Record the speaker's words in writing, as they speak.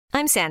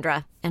I'm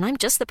Sandra, and I'm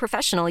just the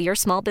professional your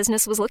small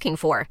business was looking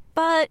for.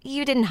 But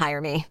you didn't hire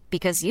me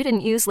because you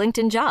didn't use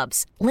LinkedIn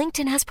Jobs.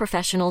 LinkedIn has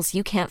professionals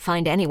you can't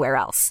find anywhere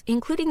else,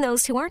 including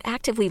those who aren't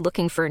actively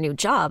looking for a new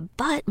job,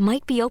 but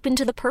might be open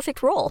to the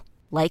perfect role,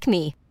 like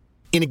me.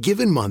 In a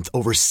given month,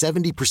 over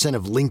 70%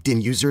 of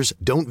LinkedIn users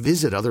don't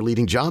visit other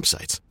leading job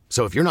sites.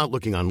 So if you're not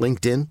looking on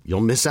LinkedIn,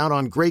 you'll miss out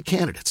on great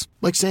candidates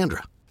like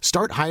Sandra.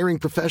 Start hiring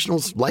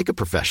professionals like a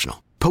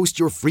professional. Post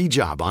your free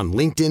job on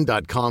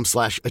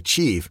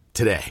linkedin.com/achieve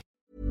today.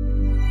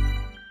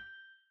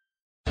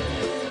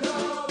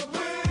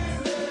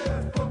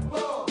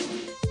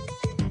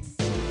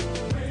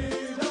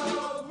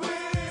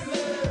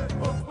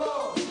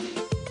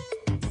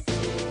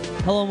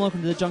 Hello and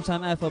welcome to the Junk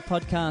Time AFL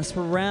podcast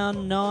for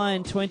round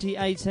 9,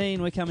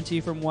 2018. We're coming to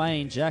you from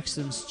Wayne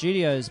Jackson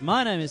Studios.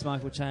 My name is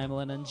Michael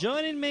Chamberlain, and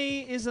joining me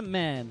is a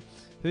man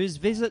whose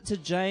visit to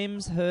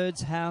James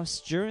Hird's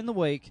house during the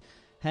week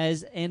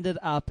has ended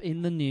up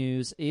in the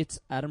news.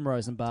 It's Adam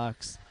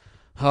Rosenbachs.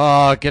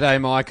 Oh,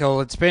 g'day, Michael.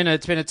 It's been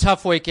a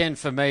tough weekend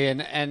for me,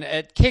 and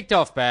it kicked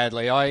off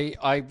badly.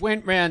 I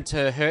went round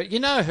to Hird. You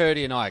know,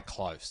 Hirdy and I are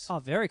close. Oh,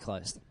 very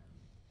close.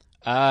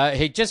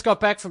 He just got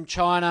back from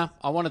China.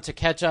 I wanted to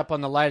catch up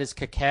on the latest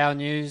cacao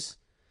news.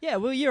 Yeah,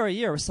 well,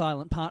 you're a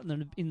silent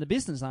partner in the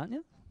business, aren't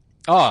you?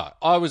 Oh,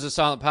 I was a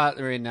silent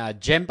partner in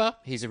Jemba,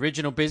 his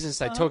original business.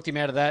 They talked him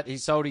out of that. He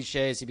sold his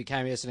shares. He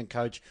became Essendon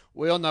coach.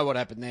 We all know what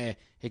happened there.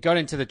 He got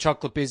into the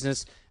chocolate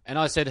business, and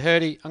I said,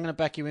 Hirdy, I'm going to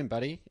back you in,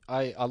 buddy.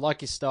 I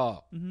like your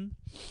style. Mm-hmm.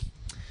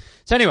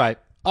 So anyway,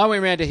 I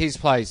went round to his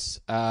place.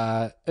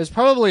 It was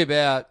probably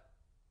about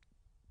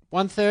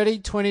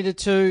 1:30, 20 to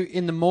 2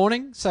 in the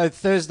morning, so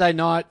Thursday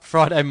night,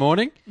 Friday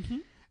morning. Mm-hmm.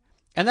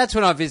 And that's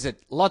when I visit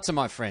lots of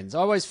my friends. I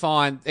always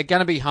find they're going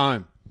to be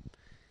home.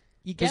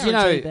 You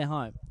guarantee they're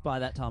home by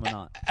that time of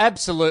night.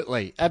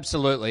 Absolutely,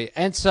 absolutely.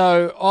 And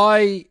so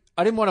I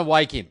didn't want to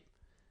wake him.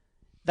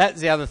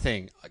 That's the other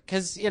thing.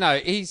 Because,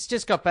 he's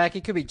just got back.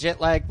 He could be jet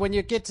lagged. When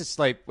you get to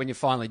sleep, when you're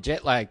finally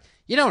jet lagged,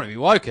 you don't want to be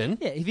woken.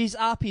 Yeah, if he's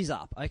up, he's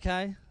up,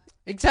 okay?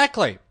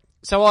 Exactly.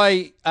 So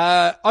I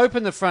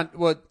opened the front,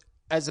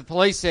 as the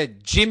police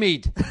said,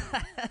 jimmied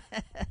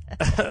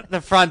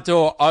the front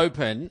door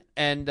open,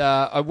 and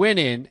I went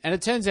in, and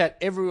it turns out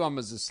everyone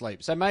was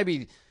asleep. So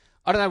maybe,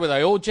 I don't know, were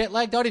they all jet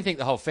lagged? I didn't think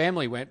the whole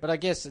family went, but I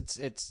guess it's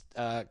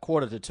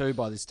 1:45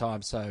 by this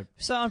time. So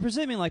I'm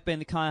presuming, like being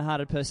the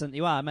kind-hearted person that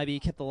you are, maybe you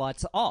kept the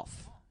lights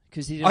off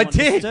because you didn't want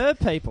to disturb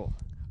people.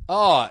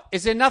 Oh,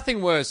 is there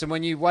nothing worse than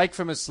when you wake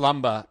from a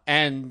slumber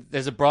and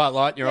there's a bright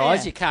light in your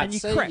eyes, you can't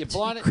see, you're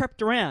blinded? You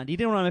crept around. You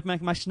didn't want to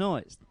make much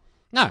noise.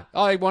 No,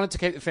 I wanted to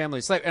keep the family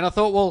asleep. And I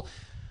thought, well,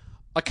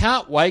 I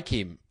can't wake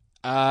him.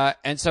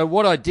 And so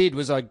what I did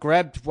was I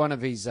grabbed one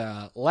of his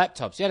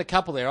laptops. He had a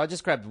couple there. I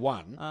just grabbed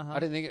one. I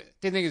didn't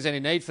think there was any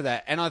need for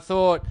that. And I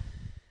thought,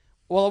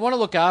 well, I want to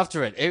look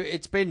after it.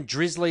 It's been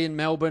drizzly in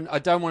Melbourne. I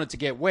don't want it to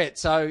get wet.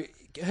 So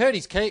I heard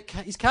his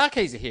car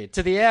keys are here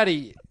to the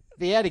Audi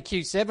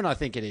Q7, I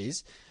think it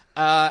is.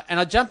 And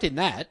I jumped in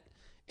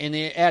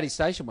the Audi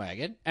station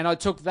wagon, and I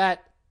took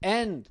that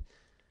and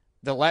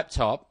the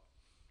laptop.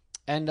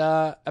 And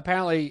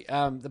apparently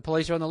the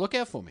police are on the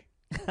lookout for me.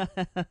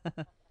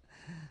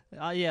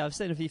 Yeah, I've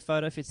seen a few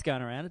photo fits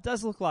going around. It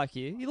does look like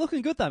you. You're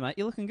looking good, though, mate.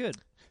 You're looking good.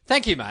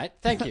 Thank you, mate.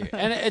 Thank you.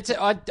 And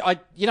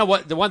you know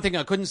what? The one thing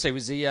I couldn't see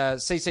was the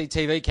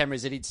CCTV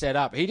cameras that he'd set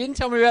up. He didn't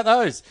tell me about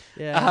those.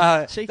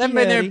 Yeah, cheeky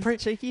Hirdy.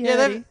 Cheeky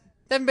Hirdy.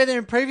 They haven't been there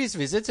in previous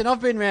visits, and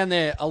I've been around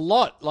there a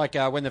lot. Like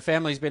when the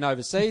family's been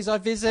overseas, I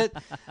visit.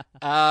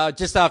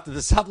 Just after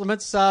the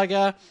supplements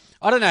saga.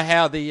 I don't know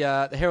how the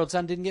Herald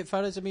Sun didn't get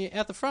photos of me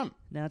out the front.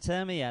 Now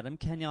tell me, Adam,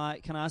 can I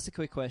ask a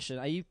quick question?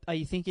 Are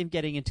you thinking of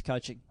getting into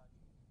coaching?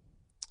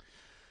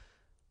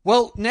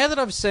 Well, now that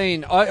I've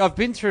seen, I've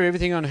been through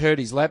everything on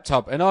Hirdy's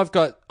laptop, and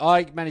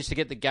I managed to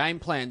get the game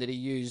plan that he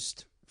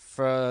used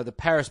for the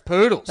Paris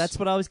Poodles. That's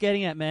what I was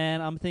getting at, man.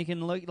 I'm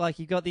thinking, look, like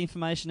you've got the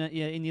information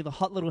in your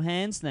hot little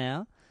hands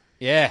now.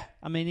 Yeah.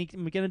 I mean,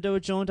 we're going to do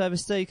a jaunt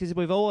overseas because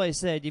we've always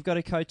said you've got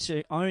to coach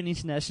your own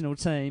international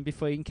team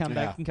before you can come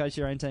back and coach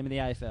your own team in the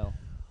AFL.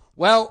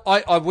 Well,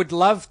 I would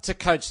love to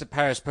coach the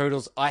Paris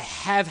Poodles. I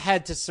have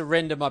had to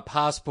surrender my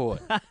passport.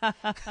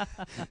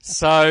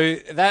 So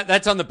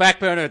that's on the back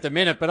burner at the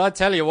minute. But I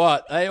tell you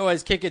what, they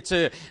always kick it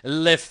to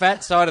the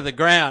fat side of the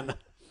ground.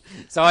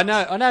 So I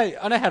know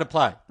how to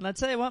play. And I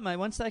tell you what, mate,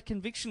 once that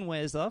conviction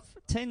wears off,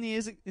 10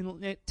 years in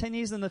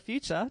the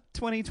future,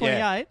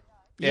 2028,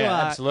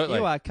 absolutely.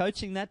 You are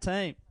coaching that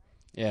team.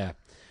 Yeah.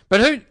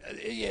 But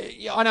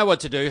I know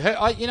what to do.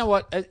 You know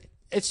what?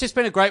 It's just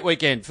been a great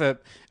weekend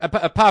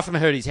apart from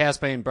Hirdy's house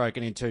being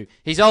broken into.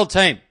 His old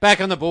team back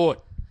on the board.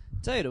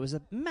 Dude, it was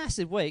a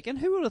massive week. And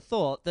who would have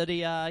thought that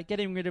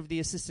getting rid of the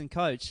assistant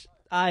coach,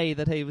 A,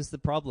 that he was the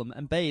problem,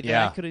 and B,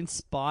 that could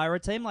inspire a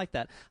team like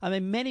that. I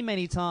mean, many,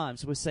 many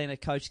times we've seen a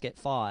coach get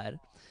fired,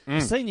 a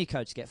senior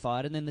coach get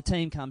fired, and then the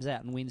team comes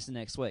out and wins the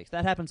next week.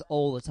 That happens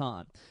all the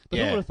time. But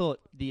who would have thought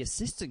the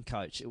assistant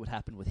coach, it would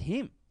happen with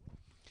him?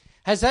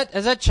 Has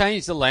that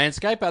changed the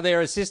landscape? Are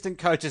there assistant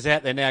coaches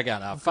out there now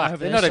going, oh, fuck,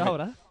 they're not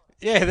even...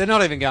 Yeah, they're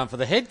not even going for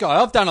the head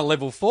guy. I've done a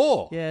level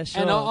 4. Yeah,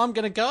 sure. And I'm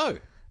going to go.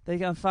 They're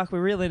going, fuck, we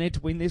really need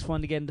to win this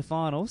one to get into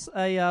finals.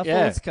 Yeah.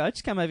 Forwards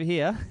coach, come over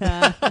here.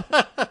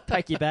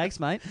 Pack your bags,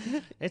 mate.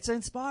 It's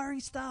inspiring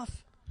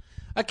stuff.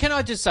 Can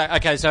I just say,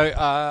 okay, so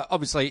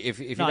obviously if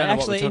you don't know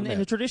what we're talking in about.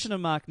 the tradition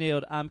of Mark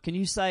Neild, can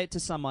you say it to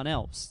someone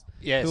else?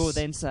 Yes. Who will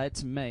then say it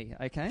to me,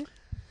 okay?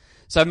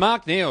 So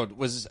Mark Neild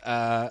was,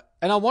 and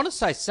I want to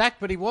say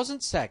sacked, but he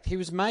wasn't sacked. He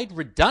was made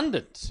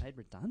redundant. Made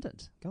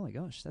redundant? Golly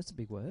gosh, that's a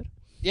big word.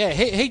 Yeah,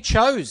 he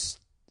chose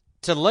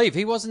to leave.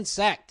 He wasn't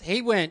sacked.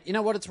 He went, you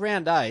know what, it's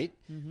round 8.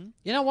 Mm-hmm.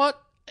 You know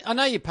what? I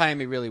know you're paying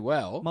me really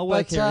well. My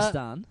work here is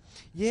done.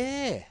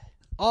 Yeah.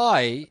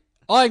 I'm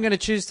going to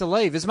choose to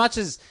leave. As much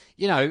as,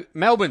 you know,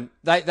 Melbourne,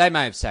 they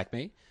may have sacked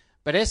me,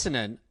 but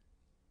Essendon,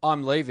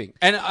 I'm leaving.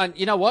 And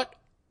you know what?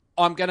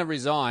 I'm going to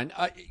resign.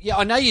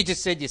 I know you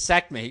just said you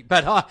sacked me,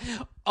 but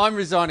I'm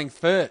resigning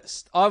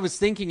first. I was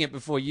thinking it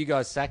before you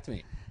guys sacked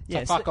me.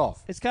 So fuck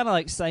off. It's kind of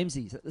like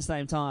samesies at the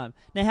same time.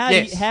 Now,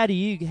 how do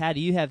you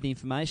have the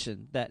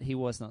information that he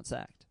was not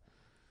sacked?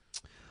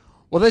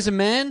 Well, there's a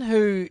man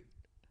who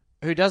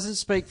doesn't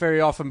speak very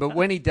often, but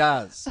when he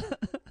does,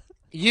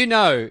 you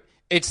know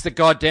it's the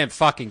goddamn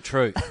fucking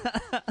truth.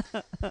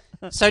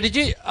 So did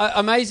you,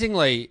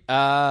 amazingly...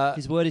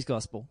 his word is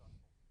gospel.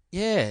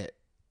 Yeah.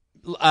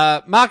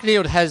 Mark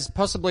Neild has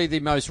possibly the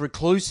most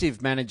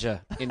reclusive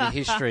manager in the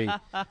history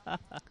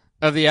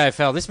of the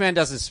AFL. This man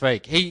doesn't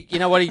speak. He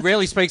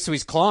rarely speaks to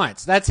his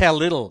clients. That's how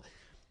little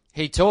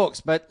he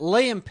talks. But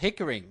Liam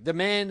Pickering, the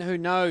man who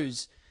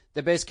knows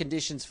the best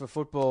conditions for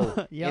football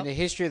in the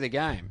history of the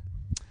game,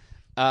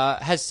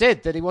 has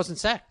said that he wasn't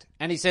sacked.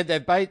 And he said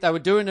they were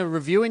doing a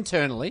review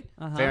internally,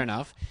 fair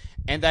enough,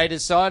 and they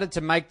decided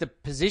to make the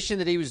position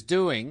that he was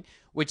doing,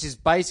 which is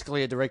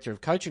basically a director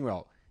of coaching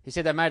role. He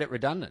said they made it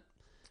redundant.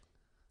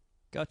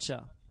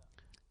 Gotcha.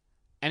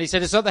 And he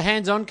said it's not the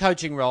hands-on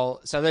coaching role,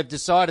 so they've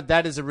decided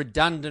that is a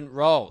redundant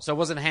role. So it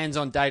wasn't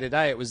hands-on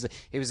day-to-day. It was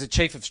the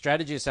chief of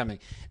strategy or something.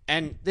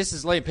 And this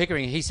is Liam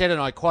Pickering. He said, and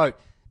I quote,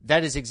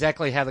 that is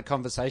exactly how the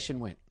conversation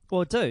went.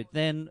 Well, dude,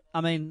 then, I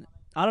mean,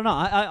 I don't know.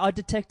 I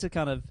detect a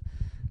kind of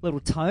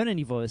little tone in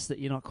your voice that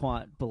you're not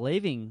quite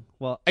believing.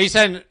 Well, are you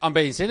saying I'm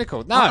being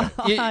cynical? No,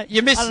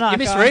 you're misreading I'm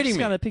just me.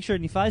 kind of picture it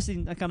in your face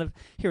and I kind of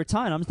hear a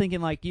tone. I'm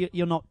thinking like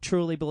you're not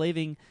truly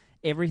believing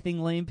everything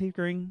Liam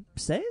Pickering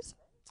says?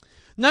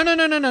 No.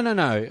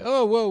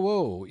 Oh,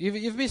 whoa.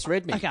 You've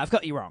misread me. Okay, I've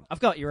got you wrong.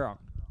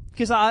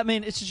 Because, I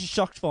mean, it's just a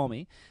shock for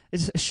me.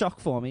 It's a shock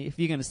for me if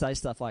you're going to say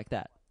stuff like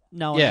that.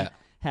 Knowing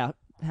how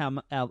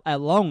our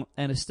long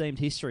and esteemed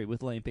history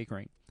with Liam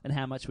Pickering and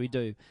how much we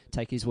do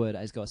take his word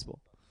as gospel.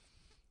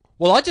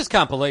 Well, I just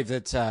can't believe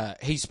that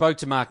he spoke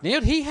to Mark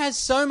Neild. He has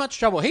so much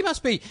trouble. He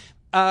must be...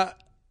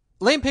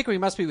 Liam Pickering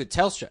must be with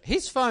Telstra.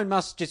 His phone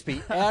must just be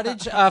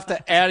outage after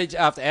outage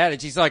after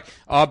outage. He's like,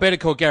 I better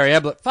call Gary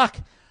Ablett. Fuck.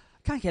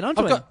 Can't get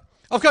onto him.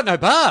 I've got no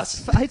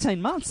bars. For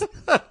 18 months.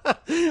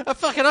 I've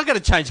got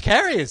to change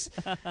carriers.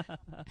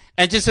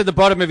 And just at the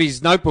bottom of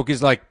his notebook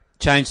is like,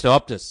 change to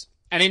Optus.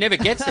 And he never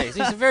gets there.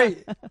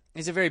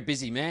 He's a very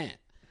busy man.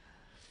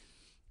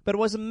 But it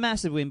was a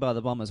massive win by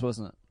the Bombers,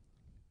 wasn't it?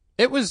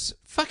 It was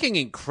fucking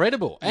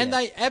incredible. And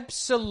they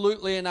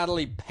absolutely and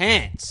utterly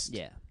pants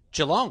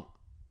Geelong.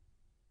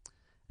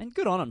 And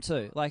good on them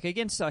too. Like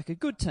against like a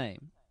good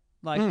team,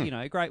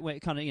 great way,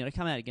 kind of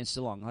come out against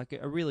Geelong, like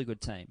a really good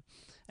team.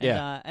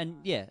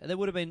 And there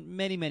would have been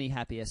many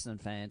happy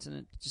Essendon fans, and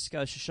it just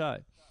goes to show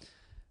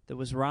there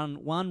was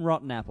one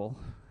rotten apple.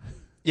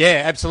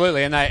 Yeah,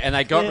 absolutely, and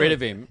they got rid of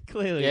him.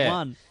 Clearly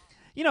one.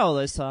 You know all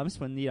those times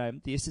when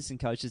the assistant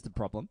coach is the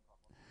problem,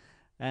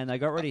 and they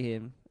got rid of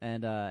him,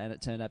 and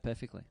it turned out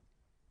perfectly.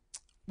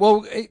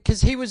 Well,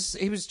 because he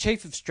was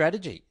chief of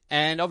strategy,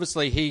 and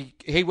obviously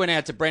he went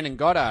out to Brendan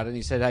Goddard and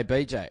he said, "Hey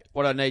BJ,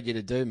 what I need you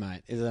to do,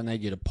 mate, is I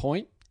need you to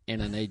point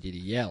and I need you to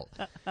yell."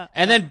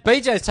 And then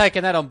BJ's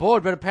taken that on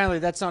board, but apparently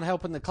that's not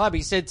helping the club.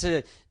 He said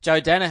to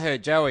Joe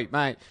Danaher, "Joey,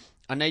 mate,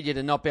 I need you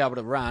to not be able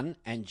to run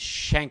and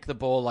shank the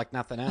ball like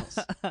nothing else."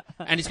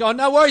 And he's going,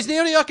 "No worries,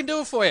 Neely, I can do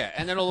it for you."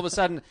 And then all of a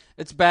sudden,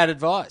 it's bad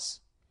advice.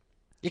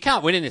 You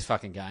can't win in this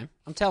fucking game.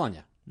 I'm telling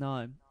you.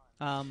 No.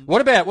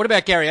 What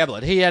about Gary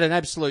Ablett? He had an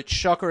absolute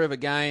shocker of a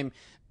game.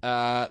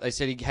 They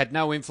said he had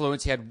no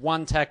influence. He had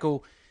one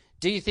tackle.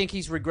 Do you think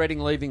he's regretting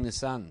leaving the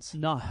Suns?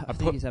 No, I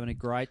think he's having a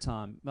great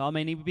time. I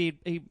mean, he'd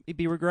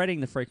be regretting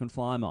the frequent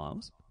fly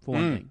miles, for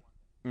one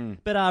thing.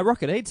 But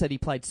Rocket Eade said he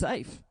played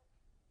safe.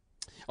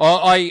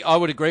 I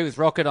would agree with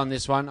Rocket on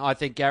this one. I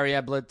think Gary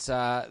Ablett,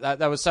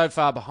 they were so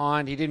far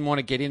behind, he didn't want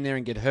to get in there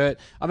and get hurt.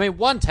 I mean,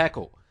 one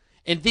tackle.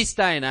 In this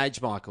day and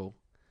age, Michael,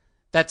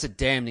 that's a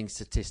damning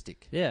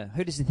statistic. Yeah,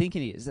 who does he think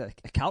he is? A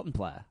Carlton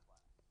player?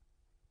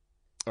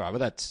 All right, well,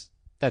 that's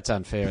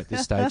unfair at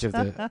this stage of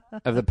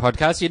the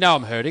podcast. You know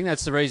I'm hurting.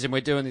 That's the reason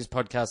we're doing this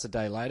podcast a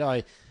day late.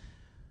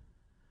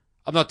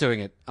 I'm not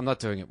doing it. I'm not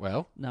doing it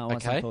well. No,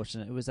 it's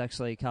unfortunate. It was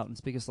actually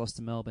Carlton's biggest loss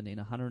to Melbourne in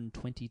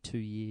 122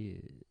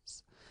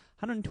 years.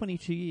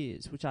 122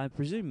 years, which I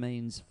presume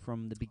means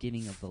from the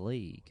beginning of the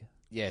league.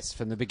 Yes,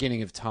 from the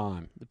beginning of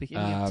time. The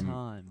beginning of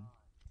time.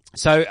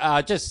 So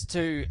just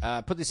to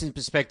put this in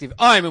perspective,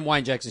 I am in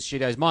Wayne Jackson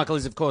Studios. Michael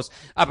is, of course,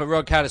 up at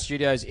Rod Carter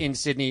Studios in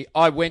Sydney.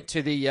 I went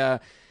to the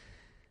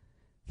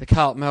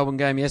Carlton Melbourne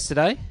game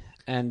yesterday,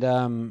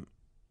 and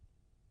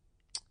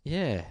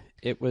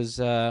it was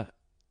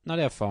not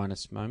our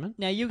finest moment.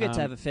 Now, you get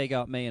to have a fair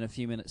go at me in a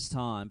few minutes'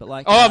 time, but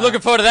like... I'm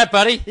looking forward to that,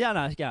 buddy. Yeah,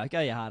 no, go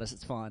your hardest.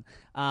 It's fine.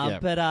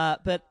 Yeah.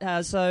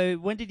 But so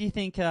when did you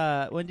think?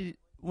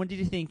 When did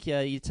you think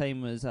your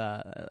team was?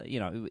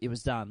 It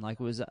was done. Like,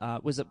 was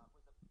it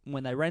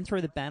when they ran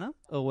through the banner,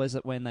 or was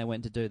it when they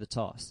went to do the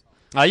toss?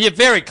 Oh, you're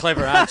very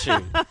clever, aren't you?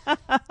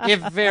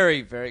 You're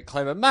very, very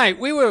clever, mate.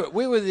 We were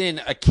within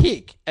a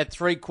kick at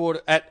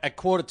quarter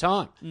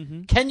time.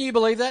 Mm-hmm. Can you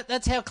believe that?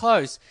 That's how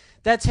close.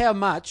 That's how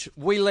much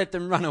we let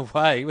them run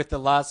away with the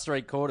last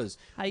 3 quarters.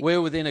 Hey,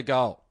 we're within a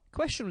goal.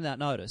 Question without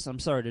notice. I'm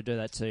sorry to do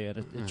that to you at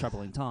a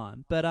troubling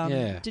time, but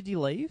did you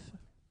leave?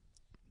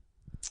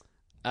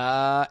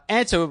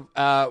 Answer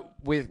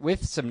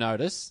with some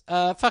notice.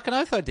 Fucking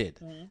oath I did.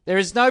 Mm-hmm. There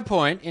is no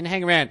point in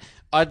hanging around.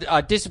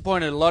 I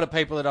disappointed a lot of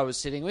people that I was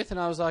sitting with, and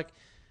I was like,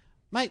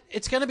 mate,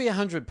 it's going to be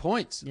 100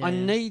 points. Yeah.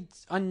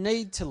 I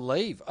need to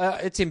leave.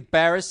 It's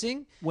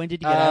embarrassing. When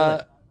did you get out of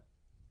there?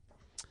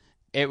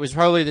 It was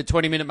probably the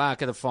 20-minute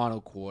mark of the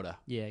final quarter.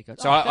 Yeah,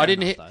 gotcha. So I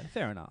didn't hear.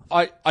 Fair enough.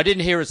 I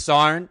didn't hear a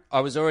siren.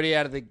 I was already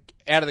out of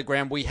the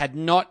ground. We had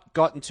not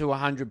gotten to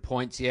 100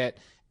 points yet,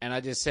 and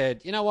I just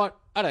said, you know what?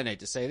 I don't need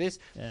to see this.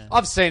 Yeah.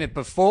 I've seen it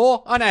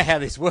before. I know how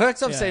this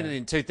works. I've seen it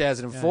in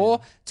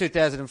 2004,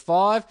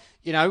 2005.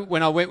 You know,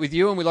 when I went with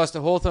you and we lost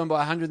to Hawthorn by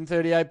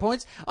 138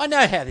 points. I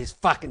know how this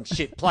fucking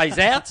shit plays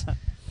out.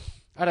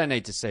 I don't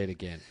need to see it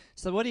again.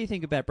 So what do you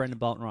think about Brendan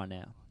Bolton right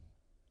now?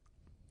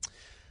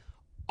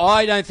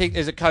 I don't think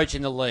there's a coach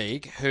in the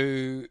league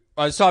who,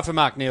 aside from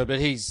Mark Neal, but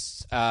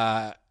he's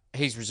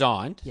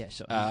resigned. Yeah,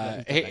 sure.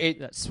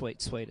 That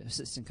sweet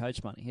assistant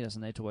coach money. He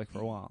doesn't need to work for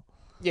a while.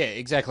 Yeah,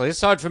 exactly.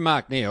 Aside from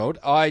Mark Neal,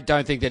 I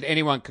don't think that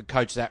anyone could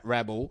coach that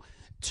rabble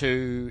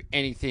to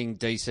anything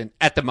decent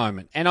at the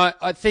moment. And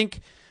I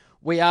think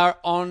we are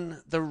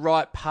on the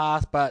right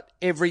path, but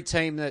every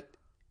team that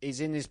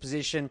is in this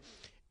position...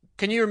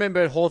 Can you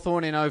remember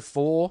Hawthorn in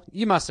 2004?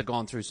 You must have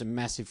gone through some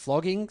massive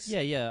floggings.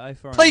 Yeah,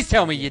 2004. Please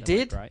tell me you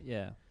did. Great,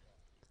 yeah.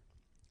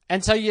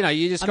 And so, you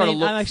just got to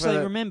look I actually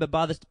remember,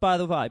 by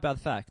the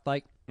fact,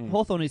 like,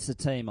 Hawthorn is the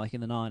team, like, in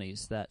the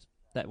 90s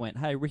that went,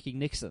 hey, Ricky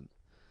Nixon.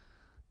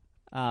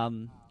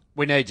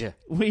 We need you.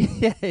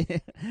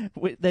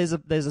 There's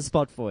a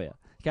spot for you.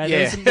 Okay,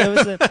 yeah.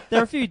 There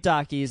are a few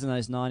dark years in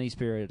those 90s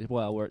period as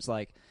well where it's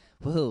like,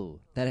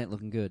 whoa, that ain't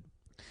looking good.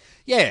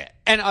 Yeah,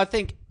 and I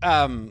think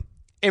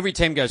every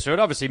team goes through it.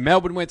 Obviously,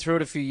 Melbourne went through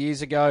it a few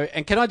years ago.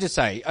 And can I just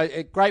say,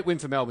 a great win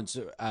for Melbourne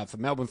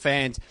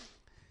fans.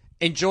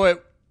 Enjoy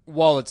it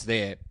while it's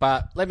there.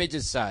 But let me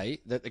just say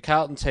that the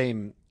Carlton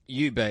team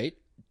you beat,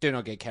 do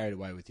not get carried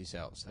away with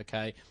yourselves,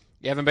 okay?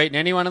 You haven't beaten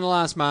anyone in the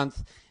last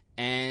month.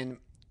 And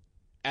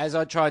as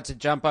I tried to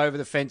jump over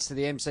the fence to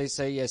the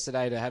MCC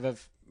yesterday to have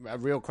a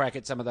real crack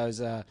at some of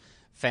those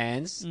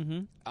fans,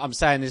 I'm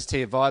saying this to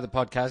you via the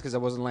podcast because I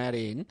wasn't allowed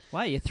in.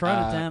 Wow, you're throwing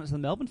it down to the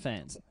Melbourne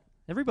fans.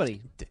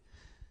 Everybody.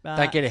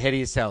 Don't get ahead of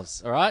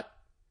yourselves, all right?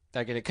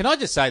 Don't get it. Can I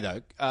just say,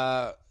 though,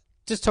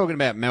 just talking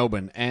about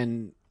Melbourne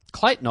and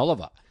Clayton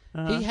Oliver,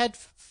 he had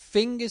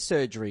finger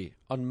surgery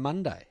on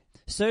Monday.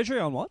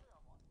 Surgery on what?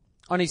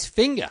 On his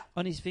finger.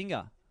 On his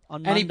finger.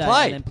 On Monday, and he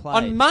played. And then played.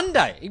 On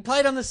Monday. He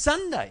played on the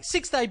Sunday.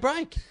 6-day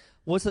break.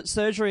 Was it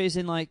surgery as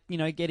in, like,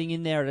 getting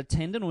in there at a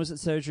tendon, or was it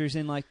surgery as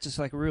in, like, just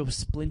like a real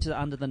splinter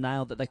under the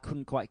nail that they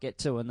couldn't quite get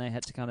to and they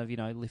had to kind of,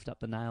 lift up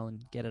the nail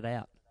and get it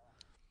out?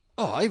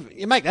 Oh,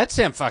 you make that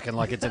sound fucking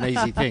like it's an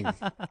easy thing.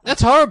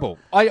 That's horrible.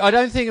 I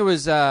don't think it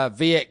was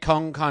Viet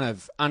Cong kind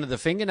of under the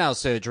fingernail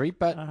surgery,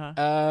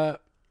 but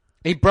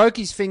he broke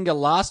his finger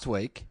last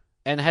week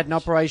and had an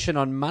operation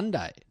on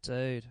Monday.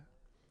 Dude.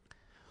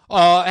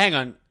 Oh, hang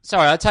on.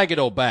 Sorry, I take it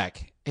all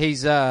back. He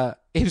was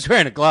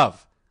wearing a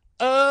glove.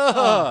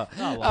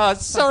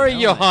 Sorry,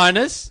 Your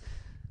Highness.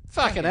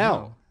 Fucking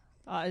hell.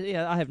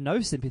 I have no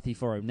sympathy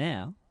for him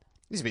now.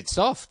 He's a bit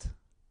soft.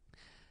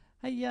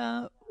 Hey,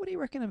 what do you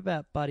reckon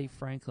about Buddy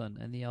Franklin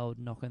and the old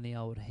knock on the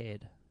old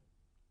head?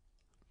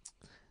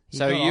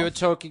 So you were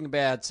talking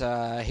about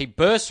he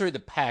burst through the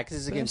pack. This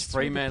is against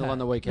Fremantle on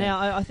the weekend.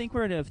 Now, I think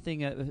we're in a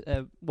thing.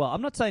 Well,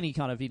 I'm not saying he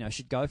kind of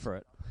should go for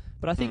it,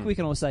 but I think we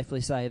can all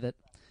safely say that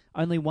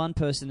only one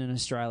person in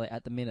Australia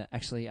at the minute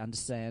actually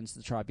understands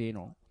the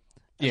tribunal.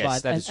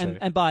 Yes, that is true.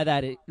 And by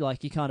that,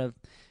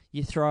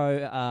 you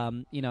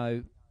throw,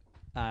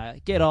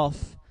 get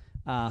off,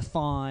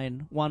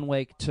 fine, 1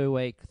 week, 2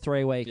 week,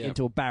 3 week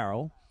into a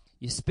barrel.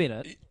 You spin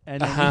it,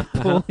 and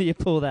then you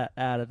pull that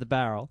out of the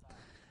barrel.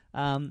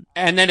 And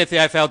then if the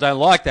AFL don't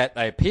like that,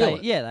 they appeal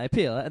it. Yeah, they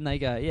appeal it, and they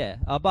go, yeah.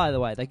 Oh, by the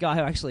way, the guy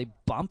who actually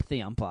bumped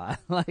the umpire,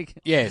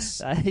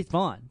 yes, he's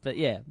fine. But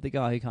yeah, the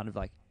guy who kind of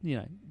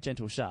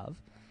gentle shove.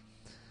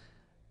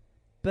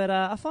 But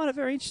I find it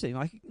very interesting.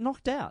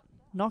 Knocked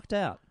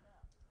out.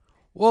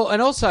 Well,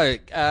 and also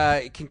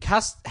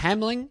concussed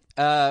Hamling,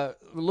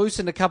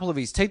 loosened a couple of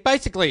his teeth.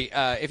 Basically,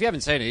 if you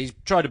haven't seen it, he's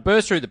tried to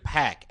burst through the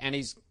pack, and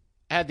he's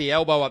had the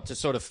elbow up to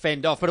sort of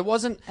fend off, but it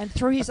wasn't. And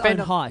through his own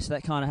height,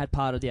 that kind of had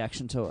part of the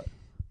action to it.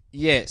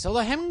 Yes,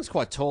 although Hamling's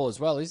quite tall as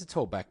well. He's a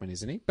tall backman,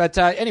 isn't he? But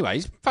anyway,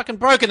 he's fucking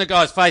broken the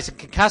guy's face and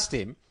concussed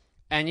him,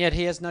 and yet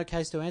he has no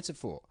case to answer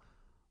for.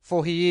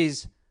 For he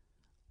is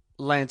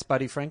Lance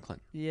Buddy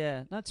Franklin.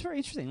 Yeah, no, it's very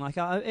interesting. Like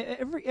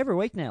every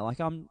week now, like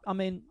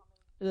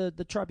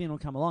the tribunal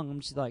come along.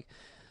 I'm just like,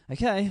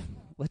 okay,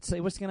 let's see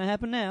what's going to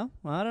happen now.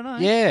 I don't know.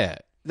 Yeah.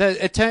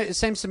 It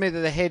seems to me that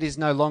the head is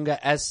no longer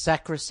as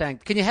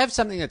sacrosanct. Can you have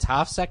something that's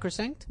half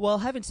sacrosanct? Well,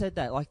 having said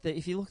that, like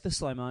if you look at the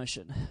slow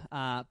motion,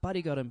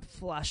 Buddy got him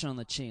flush on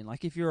the chin.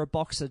 Like if you're a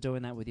boxer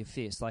doing that with your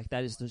fist, like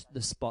that is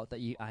the spot that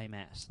you aim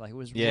at. Like it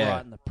was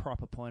right in the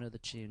proper point of the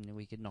chin, and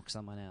we could knock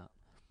someone out.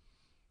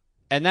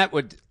 And that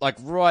would, like,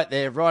 right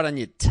there, right on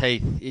your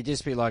teeth, you'd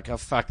just be like, oh,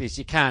 fuck this.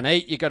 You can't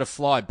eat. You got to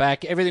fly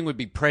back. Everything would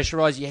be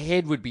pressurised. Your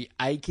head would be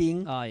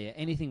aching. Oh, yeah.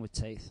 Anything with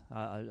teeth.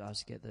 I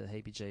just get the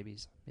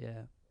heebie-jeebies.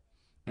 Yeah.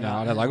 No,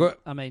 I don't like it.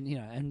 I mean,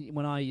 and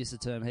when I use the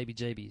term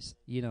heebie-jeebies,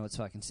 it's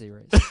fucking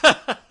serious.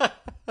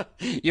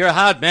 You're a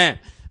hard man.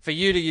 For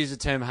you to use the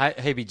term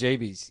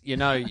heebie-jeebies,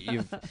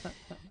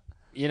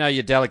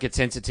 your delicate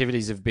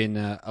sensitivities have been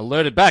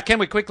alerted back. Can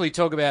we quickly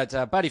talk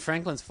about Buddy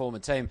Franklin's former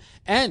team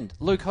and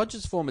Luke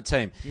Hodges' former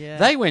team? Yeah.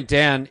 They went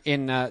down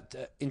in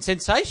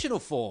sensational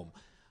form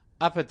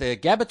up at the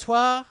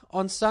Gabbatoir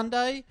on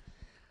Sunday.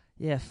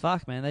 Yeah,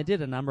 fuck, man. They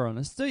did a number on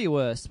us. Do your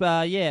worst.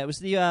 It was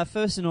the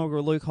first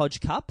inaugural Luke Hodge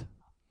Cup.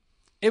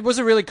 It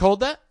wasn't really called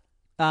that?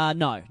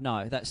 No.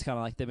 That's kind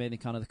of like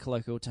the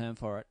colloquial term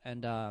for it.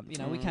 And,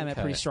 we came out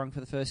pretty strong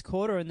for the first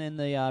quarter, and then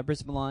the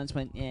Brisbane Lions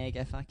went, yeah,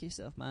 go fuck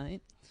yourself,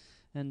 mate.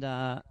 And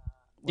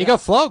you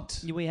got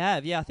flogged. We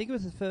have, yeah. I think it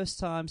was the first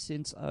time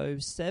since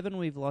 2007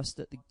 we've lost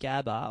at the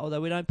Gabba,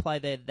 although we don't play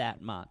there that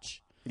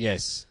much.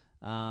 Yes.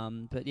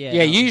 But yeah.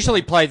 Yeah, you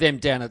usually play them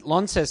down at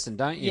Launceston,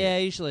 don't you? Yeah,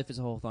 usually if it's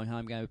a Hawthorn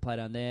home game, we play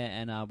down there,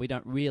 and we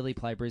don't really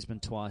play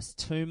Brisbane twice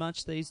too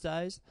much these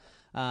days.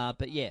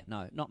 But yeah,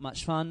 no, not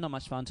much fun. Not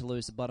much fun to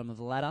lose the bottom of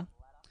the ladder.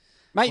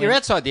 Mate, you're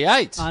outside the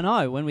 8. I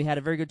know, when we had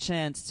a very good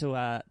chance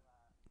to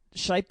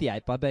shape the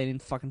 8 by being in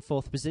fucking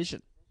 4th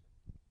position.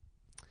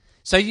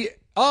 So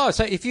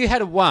if you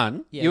had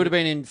won, you would have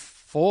been in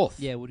 4th.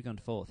 Yeah, would have gone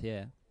to 4th,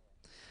 yeah.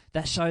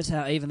 That shows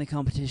how even the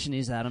competition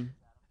is, Adam.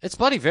 It's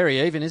bloody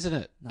very even, isn't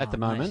it, at the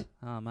moment?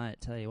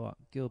 Mate, tell you what,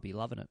 Gil be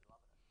loving it.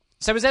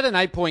 So is that an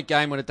 8-point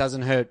game when it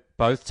doesn't hurt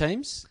both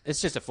teams?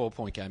 It's just a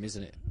 4-point game,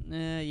 isn't it?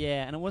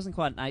 Yeah, and it wasn't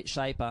quite an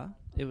 8-shaper.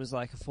 It was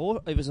like a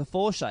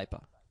 4-shaper.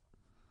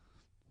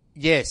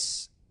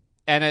 Yes.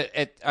 And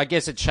I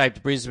guess it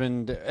shaped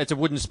Brisbane. It's a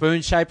wooden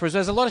spoon shaper.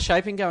 There's a lot of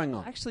shaping going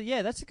on. Actually,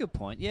 yeah, that's a good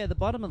point. Yeah, the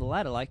bottom of the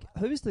ladder. Like,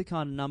 who's the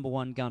kind of number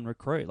one gun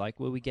recruit? Like,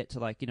 will we get to,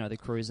 like, the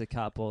Cruiser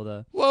Cup or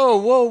the...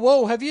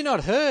 Whoa. Have you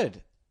not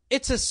heard?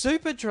 It's a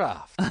super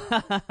draft.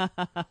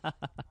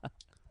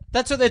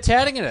 That's what they're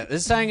touting it. They're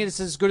saying it's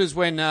as good as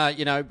when,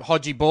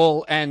 Hodgie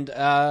Ball and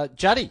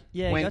Juddy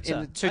went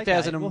in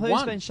 2001. Okay.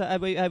 Well, who's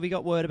been have we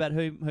got word about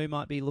who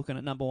might be looking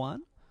at number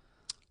one?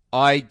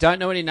 I don't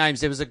know any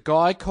names. There was a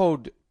guy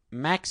called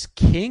Max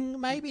King,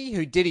 maybe,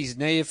 who did his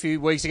knee a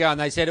few weeks ago, and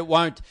they said it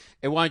won't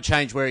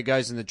change where he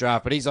goes in the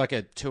draft, but he's like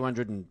a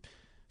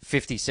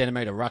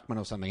 250-centimetre ruckman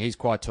or something. He's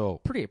quite tall.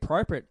 Pretty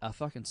appropriate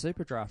fucking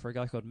super draft for a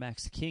guy called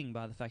Max King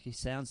by the fact he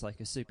sounds like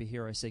a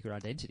superhero secret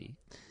identity.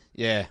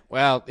 Yeah,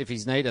 well, if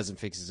his knee doesn't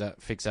fix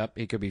up,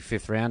 he could be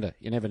 5th rounder.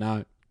 You never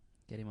know.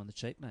 Get him on the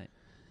cheap, mate.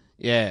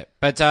 Yeah,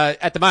 but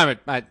at the moment,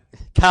 mate,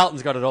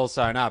 Carlton's got it all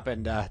sewn up,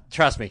 and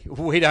trust me,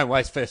 we don't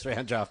waste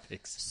first-round draft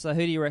picks. So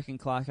who do you reckon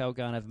Clarko will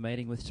go and have a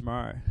meeting with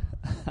tomorrow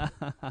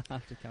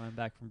after coming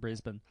back from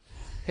Brisbane?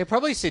 He'll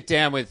probably sit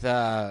down with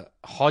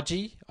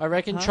Hodgie, I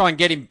reckon, try and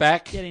get him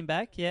back. Get him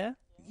back, yeah?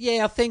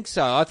 Yeah, I think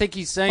so. I think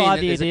he's seen...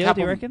 5-year deal,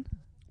 do you reckon?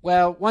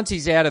 Well, once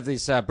he's out of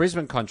this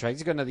Brisbane contract,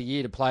 he's got another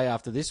year to play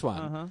after this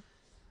one. Uh-huh.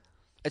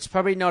 It's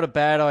probably not a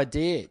bad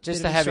idea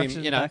just to have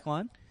him, back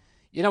line.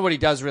 You know what he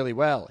does really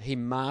well? He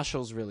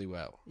marshals really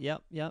well.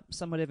 Yep.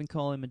 Some would even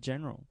call him a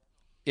general.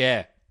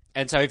 Yeah.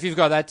 And so if you've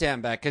got that down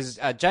back, because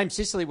James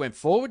Sicily went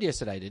forward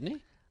yesterday, didn't he?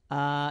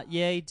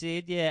 Yeah, he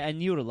did, yeah.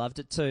 And you would have loved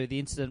it too, the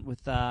incident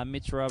with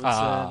Mitch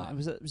Robertson.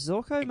 Was it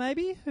Zorko,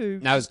 maybe?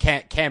 No, it was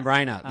Cam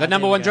Rayner, the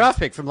number one draft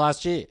pick from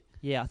last year.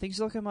 Yeah, I think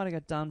Zorko might have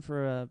got done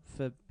for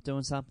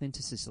doing something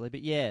to Sicily.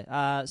 But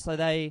yeah, so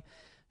they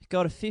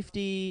got a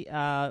 50...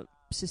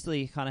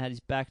 Sicily kind of had his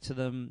back to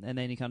them, and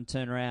then he kind of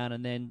turned around,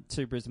 and then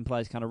 2 Brisbane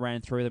players kind of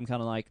ran through them,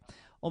 kind of like,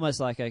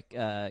 almost like a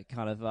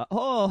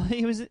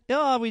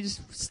we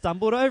just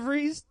stumbled over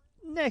his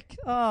neck.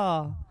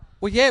 Oh.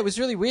 Well, yeah, it was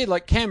really weird.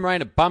 Like, Cam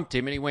Rayner bumped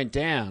him, and he went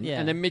down,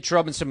 and then Mitch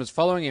Robinson was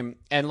following him,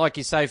 and like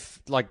you say,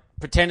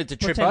 pretended to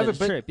trip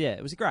over. Yeah,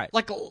 it was great.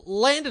 Like,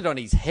 landed on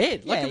his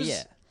head. Like,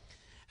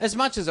 as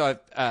much as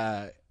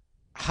I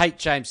hate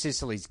James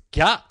Sicily's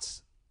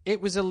guts, it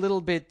was a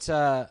little bit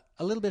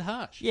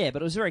harsh. Yeah,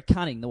 but it was very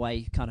cunning the way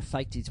he kind of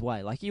faked his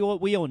way. Like,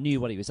 we all knew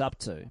what he was up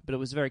to, but it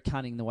was very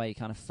cunning the way he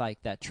kind of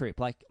faked that trip.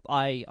 Like,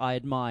 I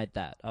admired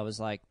that. I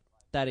was like,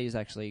 that is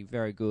actually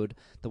very good,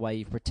 the way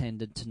he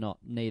pretended to not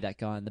knee that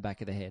guy in the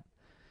back of the head.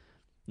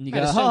 And you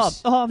go,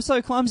 I'm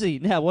so clumsy.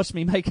 Now watch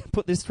me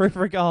put this through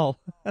for a goal.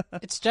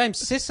 It's James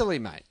Sicily,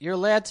 mate. You're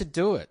allowed to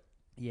do it.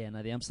 Yeah,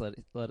 no, the umps let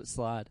it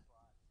slide.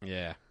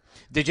 Yeah.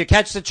 Did you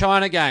catch the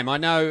China game? I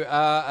know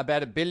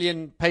about 1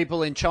 billion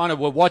people in China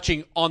were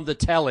watching on the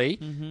telly.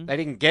 Mm-hmm. They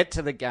didn't get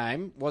to the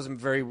game. Wasn't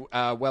very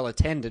well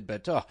attended,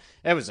 but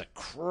it was a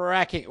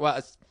cracking...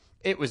 Well,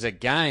 it was a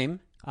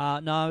game.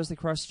 No, it was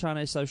across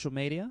Chinese social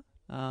media.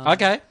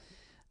 Okay.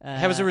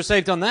 How was it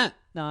received on that?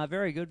 No,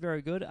 very good,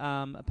 very good.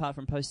 Apart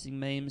from posting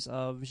memes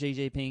of Xi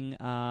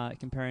Jinping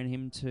comparing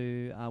him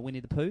to Winnie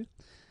the Pooh.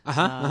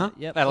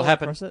 Yep, that'll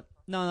happen. It.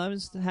 No, it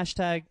was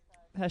hashtag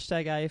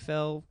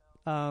AFL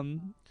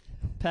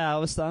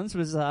Power Stunts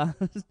was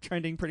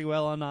trending pretty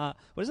well on,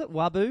 what is it,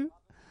 Wabu?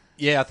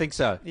 Yeah, I think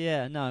so.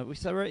 Yeah, no,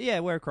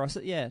 we're across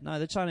it. Yeah, no,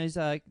 the Chinese,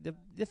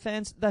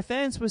 the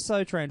fans were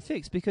so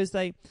transfixed because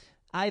they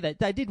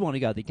did want to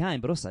go to the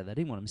game, but also they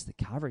didn't want to miss the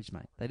coverage,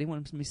 mate. They didn't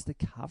want to miss the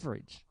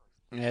coverage.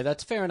 Yeah,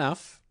 that's fair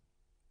enough.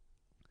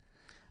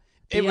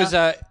 It was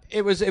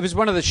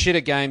one of the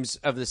shitter games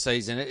of the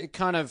season. It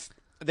kind of,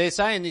 they're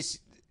saying this.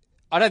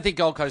 I don't think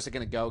Gold Coast are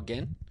going to go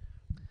again.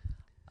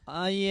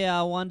 Yeah,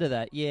 I wonder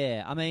that.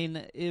 Yeah, I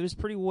mean, it was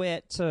pretty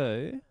wet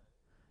too.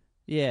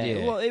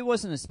 Yeah. Well, it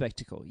wasn't a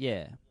spectacle.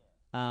 Yeah,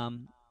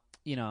 on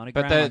a ground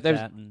like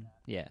that, and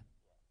yeah.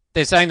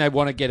 They're saying they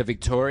want to get a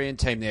Victorian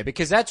team there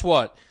because that's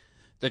what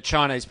the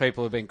Chinese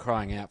people have been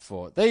crying out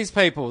for. These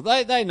people,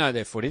 they know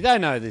their footy. They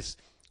know this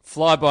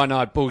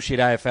fly-by-night bullshit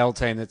AFL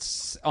team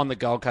that's on the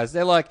Gold Coast.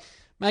 They're like,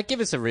 mate, give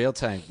us a real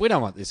team. We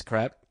don't want this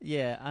crap.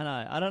 Yeah, I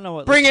know. I don't know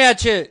what... Bring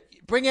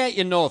out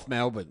your North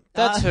Melbourne.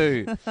 That's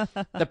who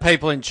the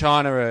people in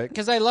China are,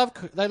 because they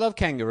love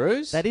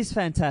kangaroos. That is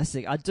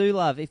fantastic. I do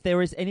love, if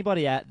there is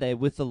anybody out there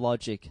with the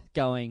logic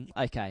going,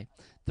 okay,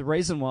 the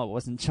reason why it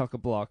wasn't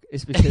Chock-a-Block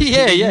is because we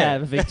didn't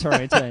have a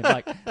Victorian team,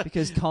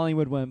 because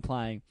Collingwood weren't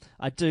playing.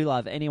 I do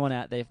love anyone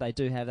out there, if they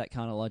do have that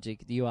kind of logic,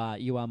 you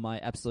are my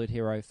absolute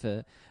hero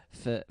for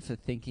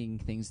thinking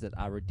things that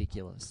are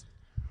ridiculous.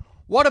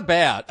 What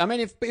about, I mean,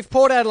 if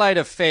Port Adelaide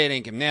are fair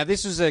income, now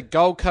this was a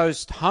Gold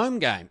Coast home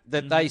game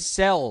that they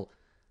sell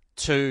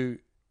to,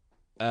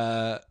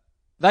 and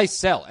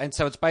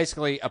so it's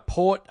basically a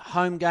Port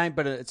home game,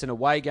 but it's an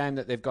away game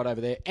that they've got over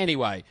there.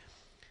 Anyway,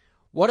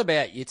 what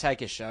about you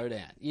take a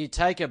showdown? You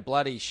take a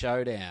bloody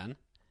showdown.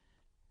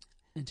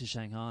 Into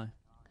Shanghai.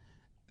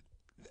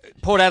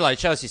 Port Adelaide,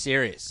 show us you're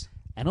serious.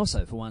 And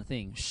also, for one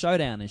thing,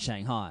 showdown in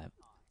Shanghai.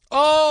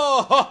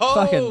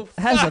 Oh!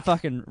 Has a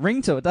fucking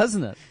ring to it,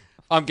 doesn't it?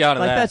 I'm going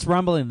to that. That's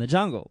Rumble in the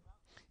Jungle.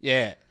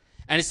 Yeah,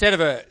 and instead of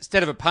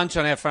a punch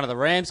on out front of the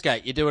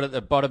Ramsgate, you do it at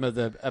the bottom of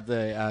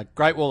the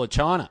Great Wall of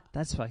China.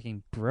 That's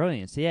fucking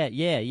brilliant.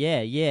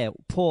 Yeah.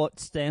 Port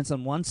stands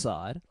on one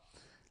side,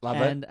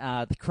 and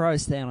the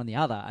Crows stand on the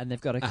other, and they've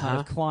got to kind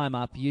of climb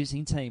up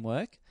using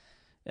teamwork.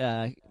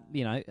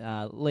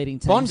 Leading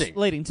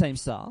team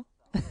style.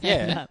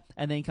 Yeah,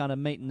 and then kind of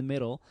meet in the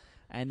middle,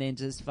 and then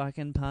just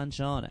fucking punch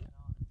on it,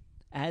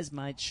 as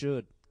mates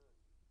should.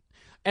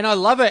 And I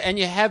love it. And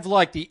you have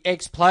like the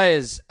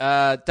ex-players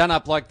done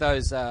up like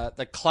those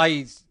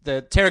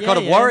the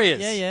terracotta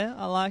warriors. Yeah.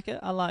 I like it.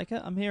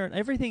 I'm hearing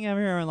everything I'm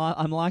hearing.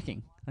 I'm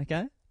liking.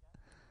 Okay.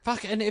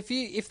 Fuck. And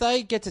if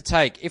they get to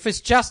take, if it's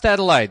just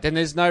Adelaide, then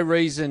there's no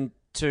reason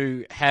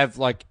to have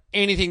like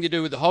anything to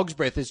do with the Hog's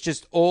Breath. It's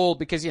just all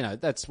because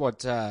that's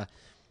what the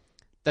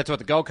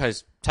Gold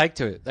Coast take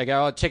to it. They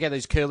go, check out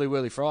these curly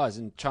whirly fries,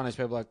 and Chinese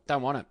people are like,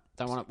 don't want it.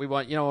 We want, what we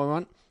want.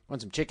 We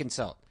want some chicken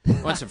salt.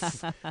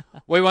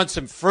 We want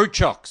some fruit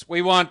chocks.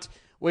 We want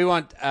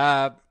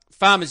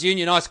Farmers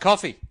Union iced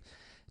coffee.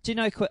 Do you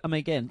know? I mean,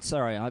 again,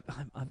 sorry, I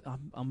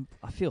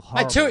feel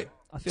horrible. Mate,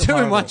 two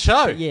in one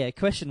show. Yeah,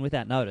 question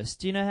without notice.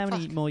 Do you know how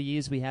many more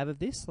years we have of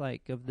this,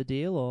 like of the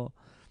deal, or?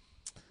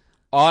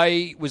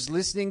 I was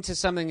listening to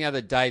something the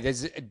other day.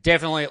 There's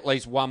definitely at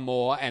least one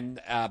more, and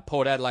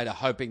Port Adelaide are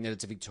hoping that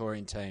it's a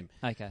Victorian team.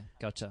 Okay,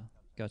 gotcha.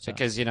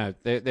 Because,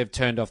 they've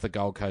turned off the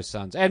Gold Coast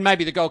Suns. And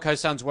maybe the Gold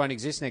Coast Suns won't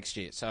exist next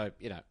year. So,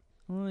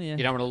 well, yeah.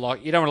 you don't want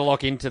to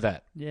lock into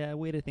that. Yeah,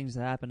 weirder things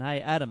that happen.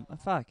 Hey, Adam,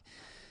 fuck.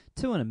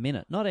 2 in a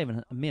minute. Not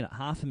even a minute,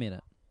 half a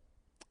minute.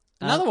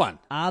 Another one.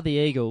 Are the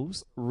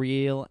Eagles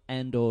real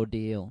and or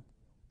deal?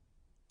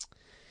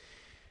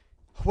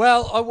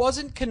 Well, I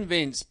wasn't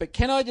convinced, but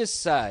can I just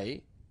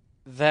say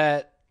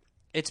that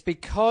it's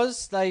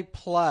because they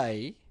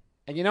play,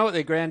 and you know what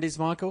their ground is,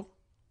 Michael?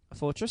 A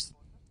fortress?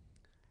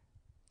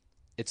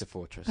 It's a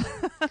fortress.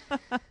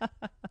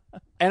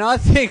 And I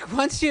think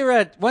once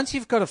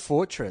you've got a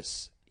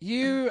fortress,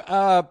 you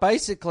are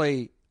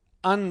basically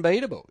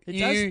unbeatable.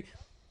 You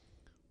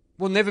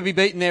will never be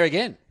beaten there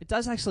again. It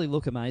does actually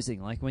look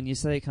amazing. Like when you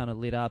see it kind of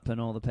lit up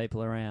and all the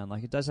people around,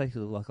 like it does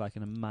actually look like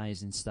an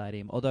amazing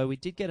stadium. Although we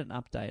did get an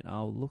update.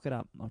 I'll look it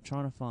up. I'm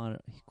trying to find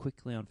it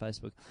quickly on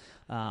Facebook.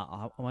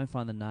 I won't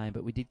find the name,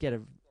 but we did get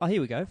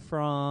here we go.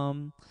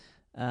 From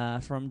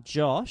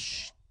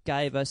Josh.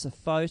 Gave us a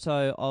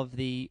photo of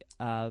the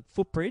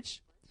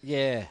footbridge,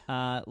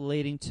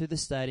 leading to the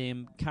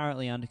stadium,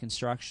 currently under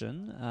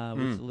construction,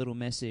 with a little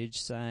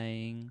message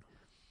saying,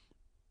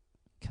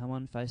 "Come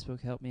on, Facebook,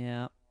 help me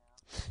out."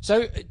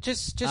 So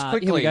just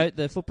quickly, here we go.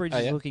 The footbridge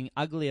is yeah. looking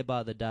uglier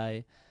by the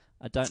day.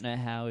 I don't know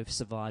how we've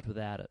survived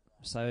without it.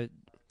 So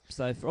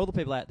for all the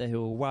people out there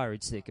who are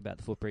worried sick about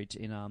the footbridge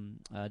in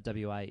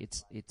WA,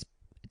 it's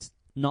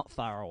not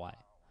far away.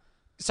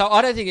 So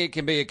I don't think it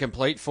can be a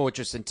complete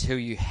fortress until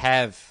you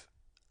have,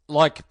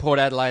 like Port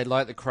Adelaide,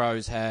 like the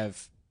Crows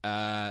have,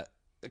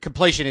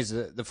 completion is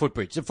the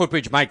footbridge. The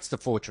footbridge makes the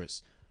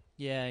fortress.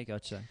 Yeah,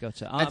 gotcha.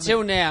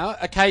 Until now,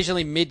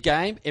 occasionally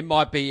mid-game, it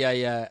might be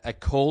a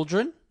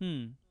cauldron.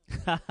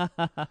 But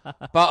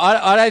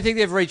I don't think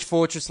they've reached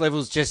fortress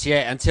levels just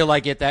yet until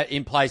they get that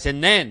in place,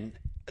 and then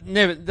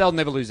they'll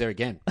never lose there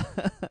again.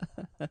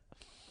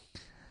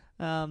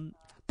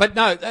 But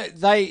no,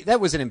 that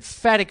was an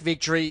emphatic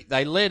victory.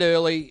 They led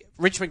early.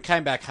 Richmond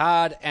came back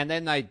hard, and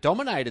then they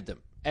dominated them.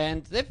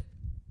 And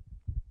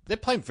they're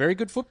playing very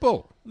good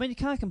football. I mean, you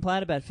can't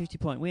complain about a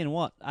 50-point win.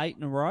 What, 8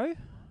 in a row?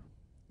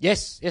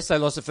 Yes, they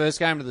lost the first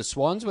game to the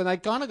Swans when they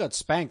kind of got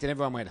spanked, and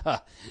everyone went,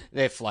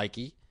 they're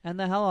flaky. And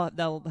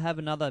they'll have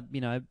another,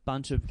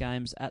 bunch of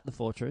games at the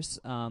Fortress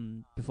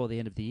before the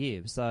end of the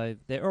year. So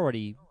they're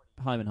already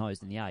home and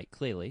hosed in the 8,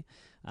 clearly.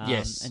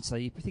 Yes. And so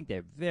you think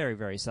they're very,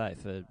 very safe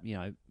for,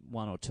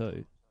 1 or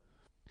 2.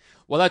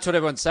 Well, that's what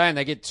everyone's saying.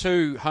 They get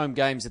 2 home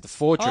games at the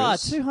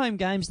Fortress. 2 home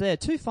games there.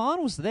 2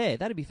 finals there.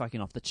 That'd be fucking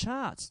off the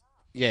charts.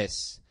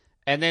 Yes.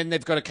 And then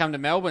they've got to come to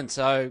Melbourne.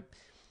 So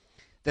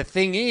the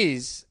thing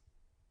is,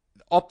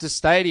 Optus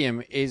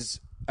Stadium is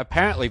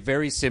apparently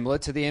very similar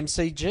to the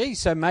MCG,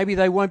 so maybe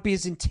they won't be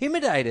as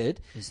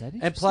intimidated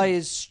and play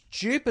as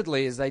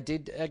stupidly as they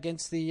did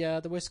against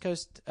the West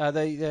Coast,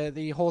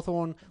 the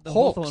Hawthorn Hawks.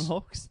 Hawthorn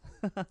Hawks.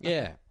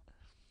 Yeah.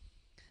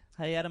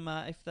 Hey Adam,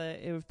 if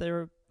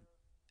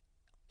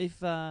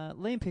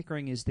Liam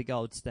Pickering is the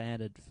gold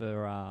standard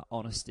for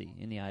honesty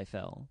in the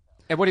AFL,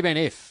 And what do you mean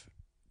if?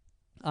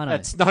 I know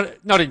it's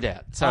not in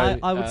doubt. So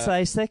I would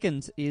say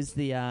second is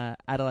the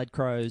Adelaide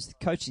Crows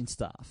coaching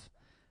staff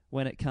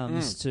when it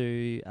comes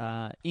to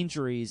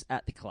injuries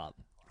at the club.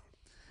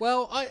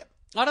 Well, I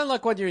don't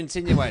like what you're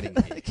insinuating.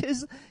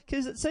 Because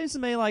it seems to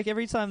me like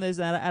every time there's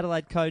an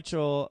Adelaide coach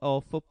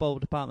or football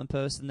department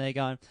person, they're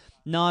going,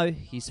 no,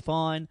 he's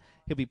fine.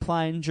 He'll be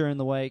playing during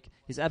the week.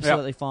 He's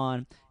absolutely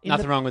fine.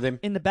 Nothing wrong with him.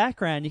 In the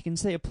background, you can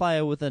see a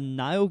player with a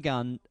nail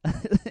gun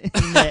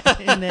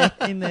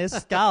in their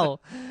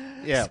skull,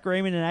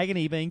 screaming in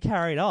agony, being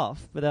carried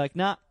off. But they're like,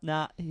 nah.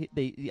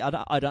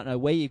 I don't know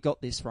where you've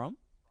got this from.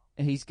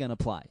 He's going to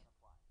play.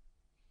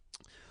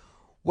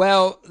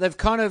 Well, they've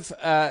kind of,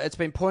 it's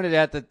been pointed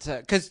out that,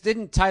 because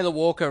didn't Taylor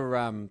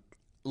Walker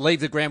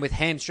leave the ground with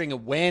hamstring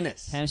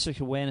awareness? Hamstring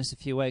awareness a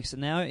few weeks,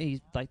 and now he's,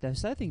 like, they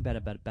say think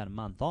about a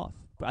month off.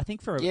 But I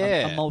think for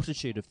a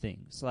multitude of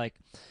things, like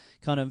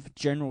kind of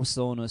general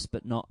soreness,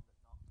 but not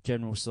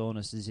general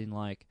soreness as in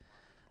like,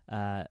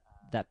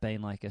 that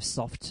being like a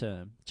soft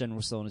term.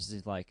 General soreness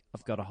is like,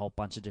 I've got a whole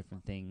bunch of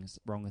different things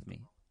wrong with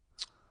me.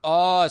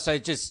 Oh, so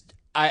just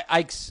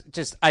aches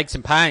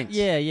and pains.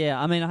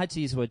 Yeah. I mean, I had to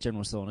use the word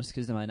general soreness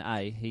because, I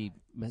mean, he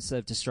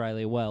served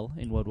Australia well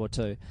in World War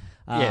II.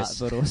 Yes.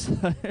 But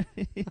also,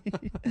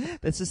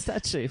 there's a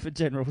statue for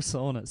general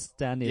soreness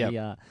down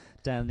near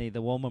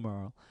the War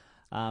Memorial.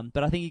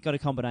 But I think you got a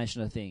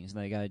combination of things,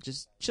 and they go,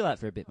 just chill out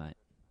for a bit, mate.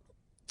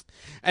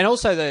 And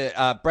also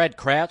the Brad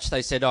Crouch,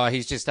 they said,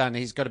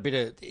 he's got a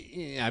bit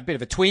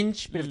of a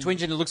twinge, and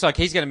it looks like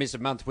he's going to miss a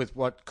month with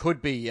what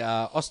could be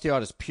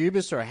osteitis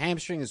pubis or a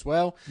hamstring as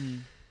well.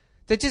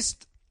 They're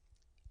just,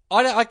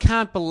 I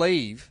can't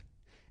believe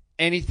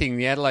anything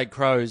the Adelaide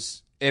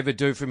Crows ever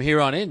do from here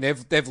on in.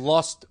 They've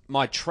lost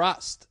my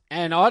trust,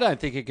 and I don't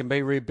think it can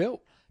be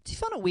rebuilt. Do you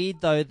find it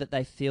weird though that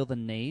they feel the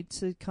need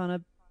to kind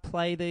of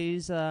play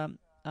these?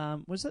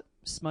 Was it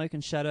Smoke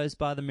and Shadows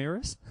by the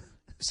Mirrors?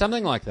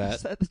 Something like that.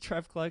 Is that the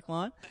Trav Cloak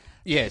line?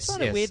 Yes. I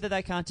find it weird that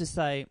they can't just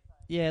say,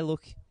 "Yeah,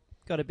 look,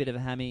 got a bit of a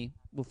hammy.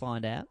 We'll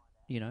find out."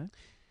 You know.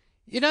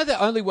 The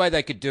only way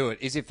they could do it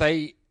is if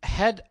they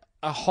had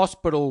a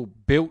hospital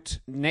built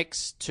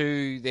next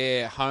to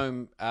their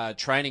home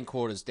training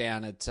quarters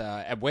down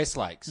at West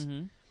Lakes,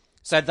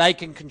 so they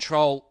can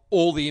control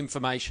all the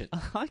information.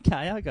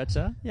 Okay, I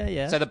gotcha.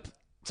 Yeah.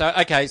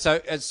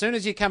 So as soon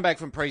as you come back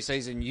from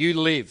pre-season, you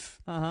live.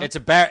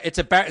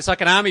 It's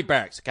like an army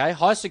barracks. Okay,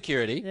 high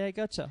security. Yeah,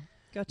 gotcha.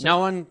 No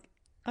one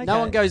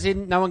goes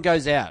in, no one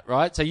goes out.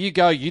 Right. So you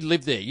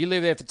live there. You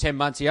live there for 10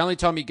 months. The only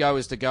time you go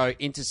is to go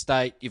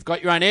interstate. You've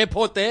got your own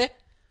airport there.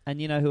 And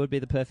you know who would be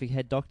the perfect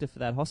head doctor for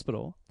that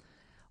hospital?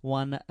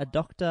 A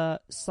Dr.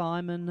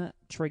 Simon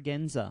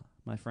Tregenza,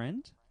 my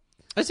friend.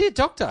 Is he a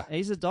doctor?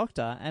 He's a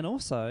doctor, and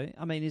also,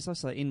 I mean, he's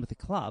also in with the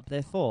club.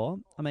 Therefore,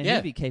 I mean,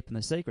 he'd be keeping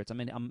the secrets. I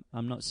mean,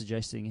 I'm not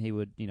suggesting he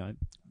would,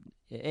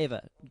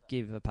 ever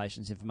give a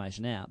patient's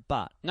information out,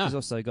 but he's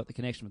also got the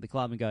connection with the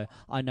club and go,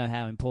 I know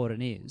how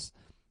important it is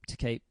to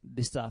keep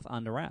this stuff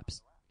under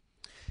wraps.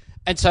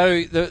 And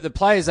so the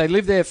players, they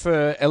live there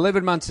for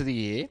 11 months of the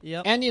year.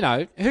 Yep.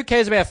 And, who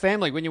cares about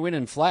family when you're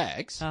winning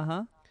flags?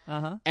 Uh-huh.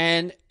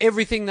 And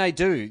everything they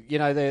do,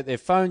 their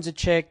phones are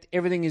checked,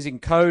 everything is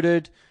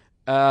encoded.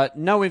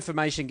 no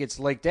information gets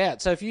leaked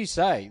out. So if you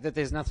say that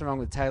there's nothing wrong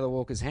with Taylor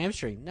Walker's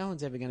hamstring, no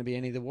one's ever going to be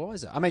any the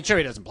wiser. I mean, sure,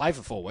 he doesn't play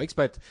for 4 weeks,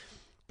 but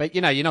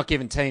you're not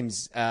giving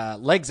teams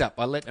legs up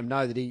by letting them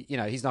know that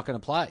he's not going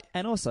to play.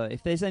 And also,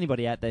 if there's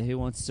anybody out there who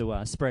wants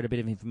to spread a bit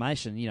of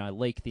information,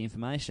 leak the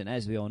information,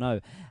 as we all know,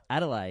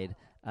 Adelaide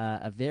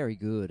are very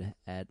good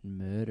at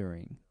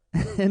murdering.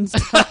 And so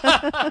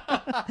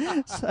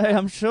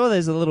I'm sure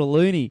there's a little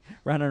loony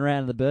running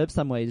around in the burb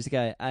somewhere. You just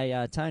go,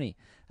 hey, Tony,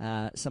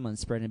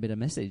 someone's spreading a bit of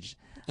message.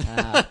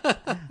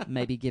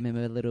 Maybe give him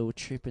a little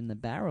trip in the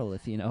barrel,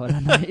 if you know what I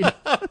mean.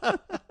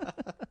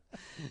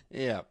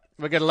 Yeah.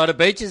 We've got a lot of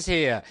beaches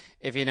here,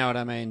 if you know what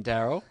I mean,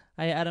 Daryl.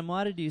 Hey, Adam,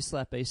 why did you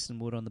slap Easton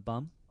Wood on the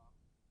bum?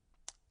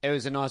 It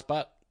was a nice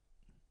butt.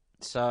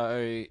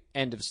 So,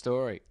 end of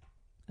story.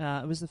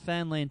 It was the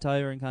fan leaned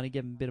over and kind of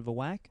gave him a bit of a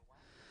whack.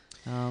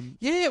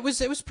 Yeah, it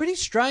was pretty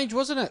strange,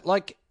 wasn't it?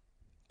 Like,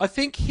 I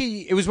think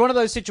it was one of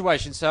those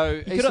situations.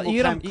 So you could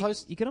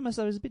almost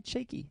say it was a bit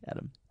cheeky,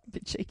 Adam. A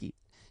bit cheeky.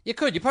 You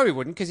could. You probably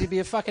wouldn't because you'd be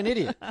a fucking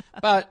idiot.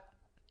 But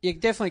you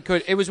definitely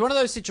could. It was one of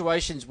those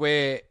situations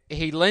where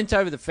he leant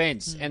over the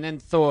fence and then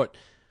thought,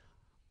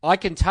 I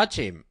can touch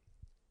him.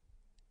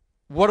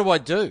 What do I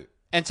do?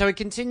 And so he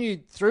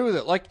continued through with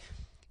it. Like,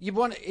 he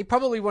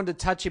probably wanted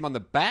to touch him on the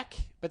back,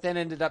 but then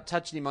ended up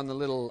touching him on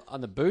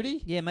the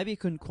booty. Yeah, maybe he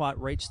couldn't quite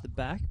reach the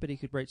back, but he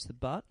could reach the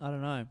butt. I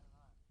don't know.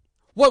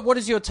 What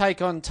is your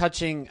take on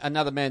touching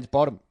another man's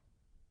bottom?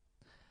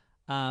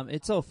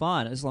 It's all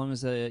fine as long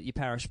as your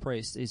parish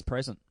priest is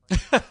present.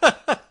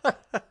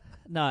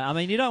 No, I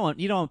mean you don't want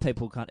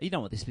people you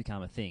don't want this to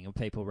become a thing of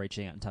people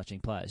reaching out and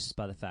touching players just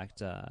by the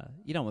fact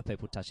you don't want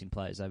people touching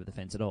players over the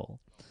fence at all.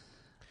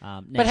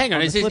 Now, but hang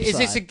on,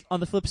 on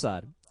the flip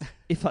side,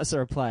 if I saw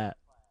a player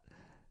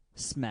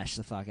smash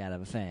the fuck out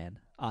of a fan,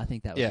 I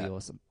think that would be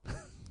awesome.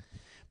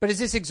 But is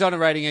this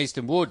exonerating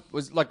Easton Wood?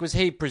 Was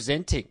he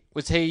presenting?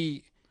 Is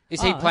he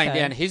playing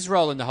down his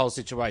role in the whole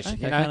situation?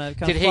 Okay, kind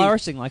of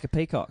flourishing like a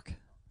peacock.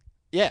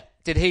 Yeah.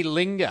 Did he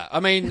linger? I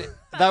mean,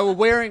 they were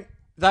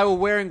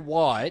wearing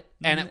white,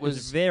 and it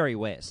was very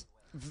wet.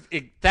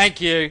 Thank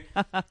you.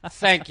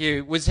 Thank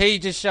you. Was he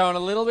just showing a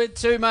little bit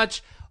too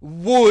much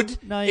wood,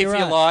 you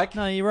like?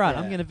 No, you're right. Yeah.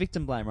 I'm going to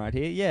victim blame right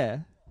here. Yeah.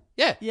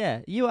 Yeah.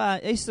 Yeah. You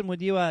are, Easton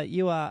Wood, you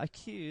are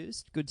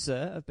accused, good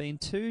sir, of being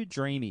too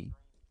dreamy.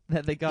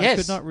 That the guy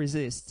could not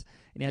resist,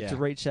 and he had to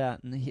reach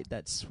out and hit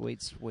that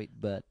sweet, sweet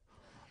butt.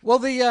 Well,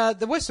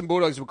 the Western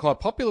Bulldogs were quite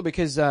popular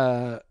because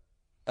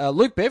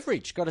Luke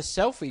Beveridge got a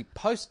selfie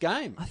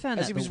post-game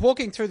as he was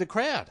walking through the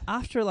crowd.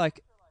 After,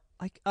 like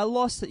a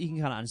loss that you can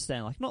kind of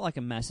understand, like not like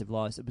a massive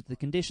loss, but the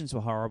conditions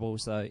were horrible,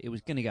 so it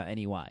was going to go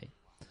anyway.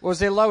 Well, it was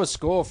their lowest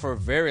score for a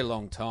very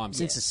long time,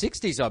 since the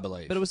 60s, I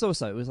believe. But it was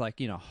like,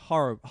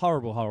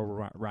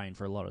 horrible rain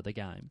for a lot of the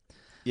game.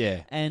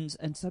 Yeah. And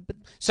so...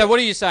 So what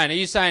are you saying? Are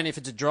you saying if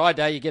it's a dry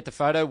day, you get the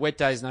photo, wet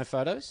days, no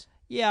photos?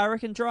 Yeah, I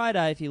reckon dry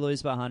day, if you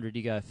lose by 100,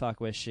 you go,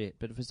 fuck, we're shit.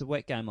 But if it's a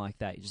wet game like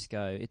that, you just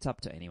go, it's up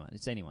to anyone.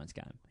 It's anyone's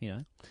game, you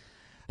know?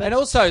 But, and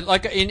also,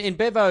 like, in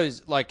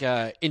Bevo's, like,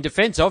 in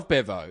defence of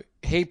Bevo,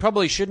 he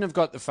probably shouldn't have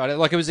got the photo.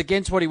 Like, it was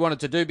against what he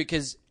wanted to do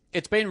because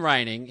it's been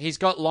raining. He's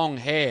got long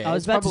hair. I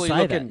was about to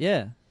say that,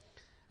 yeah.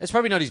 It's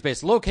probably not his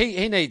best look.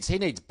 He needs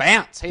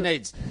bounce. He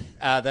needs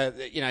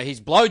he's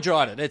blow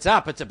dried it. It's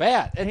up. It's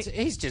about.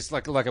 He's just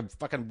like a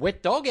fucking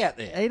wet dog out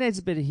there. He needs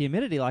a bit of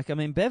humidity. Like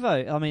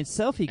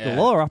selfie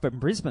galore up in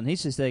Brisbane.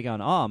 He's just there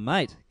going, oh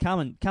mate, come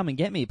and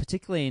get me.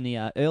 Particularly in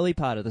the early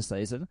part of the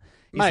season,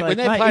 mate. When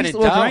they're playing in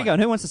Darwin, going,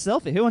 who wants a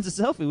selfie? Who wants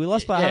a selfie? We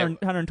lost by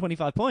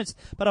 125 points,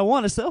 but I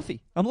want a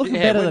selfie. I'm looking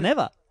better than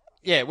ever.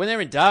 Yeah, when they're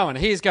in Darwin,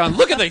 he's going,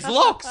 look at these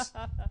locks.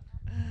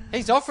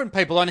 He's offering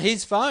people on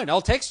his phone.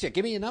 I'll text you.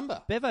 Give me your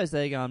number. Bevo's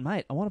there going,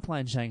 mate, I want to play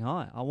in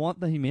Shanghai. I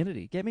want the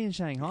humidity. Get me in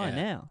Shanghai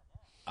now.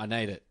 I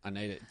need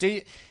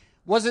it.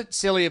 Was it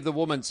silly of the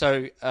woman?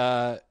 So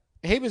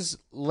he was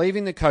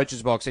leaving the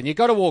coach's box, and you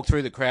got to walk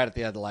through the crowd at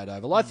the Adelaide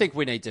Oval. I think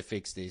we need to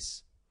fix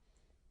this.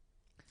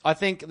 I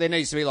think there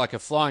needs to be like a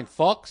flying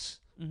fox,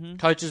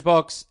 coach's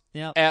box,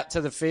 out to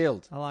the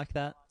field. I like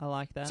that.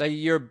 So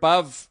you're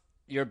above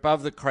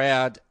the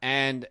crowd,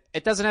 and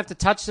it doesn't have to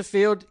touch the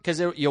field because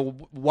your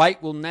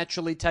weight will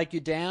naturally take you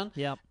down.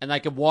 Yep. And they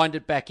can wind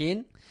it back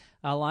in.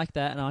 I like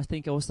that, and I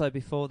think also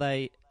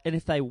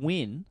if they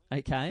win,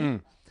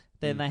 then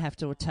they have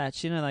to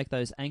attach, like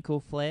those ankle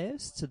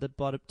flares to the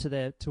bottom to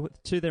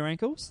their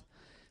ankles.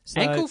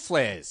 So, ankle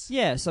flares.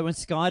 Yeah. So when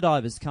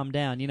skydivers come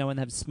down, when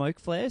they have smoke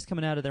flares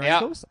coming out of their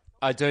ankles.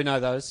 I do know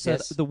those. So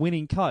yes. The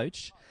winning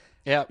coach.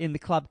 In the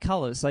club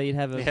colours, so you'd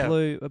have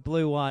a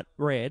blue, white,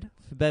 red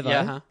for Bevo.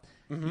 Yeah. Uh-huh.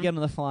 Mm-hmm. You get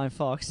on the flying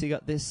fox, you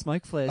got this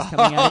smoke flares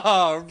coming out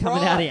of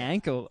your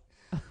ankle.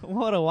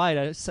 What a way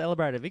to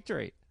celebrate a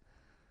victory!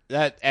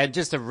 And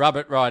just to rub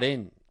it right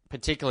in,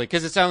 particularly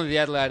because it's only the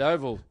Adelaide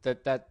Oval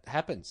that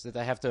happens. That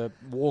they have to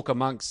walk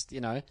amongst,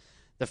 the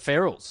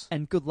ferals.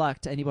 And good luck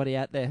to anybody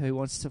out there who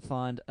wants to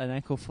find an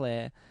ankle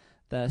flare,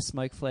 the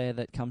smoke flare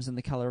that comes in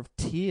the colour of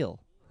teal.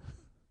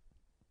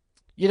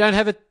 You don't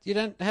have it. You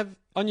don't have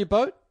on your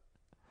boat.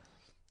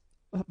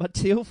 My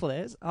teal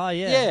flares? Oh,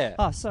 yeah. Yeah.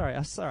 Oh, sorry.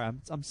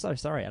 I'm so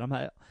sorry. And I'm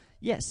like,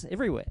 yes,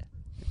 everywhere.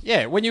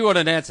 Yeah, when you want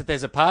to announce that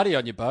there's a party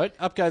on your boat,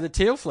 up go the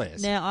teal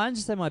flares. Now, I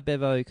understand why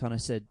Bevo kind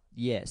of said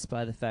yes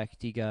by the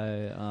fact you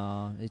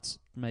go, it's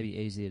maybe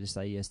easier to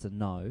say yes than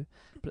no.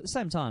 But at the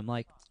same time,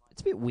 like,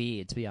 it's a bit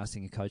weird to be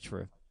asking a coach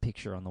for a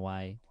picture on the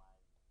way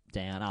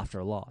down after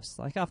a loss.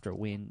 Like, after a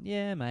win,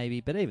 yeah,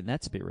 maybe. But even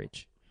that's a bit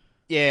rich.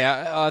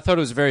 Yeah, I thought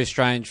it was very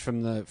strange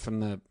from the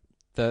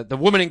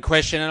woman in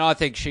question, and I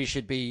think she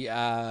should be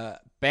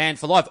banned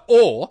for life,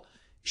 or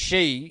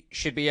she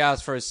should be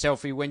asked for a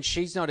selfie when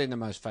she's not in the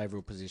most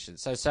favourable position.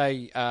 So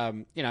say,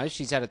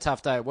 she's had a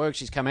tough day at work,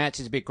 she's come out,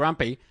 she's a bit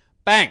grumpy.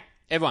 Bang!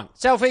 Everyone,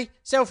 selfie!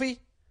 See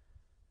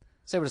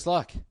what it's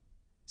like.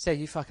 See how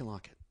you fucking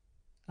like it.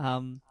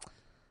 I'll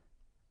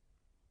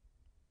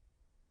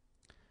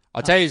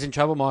tell you who's in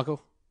trouble,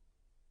 Michael.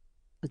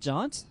 The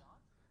Giants?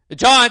 The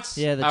Giants!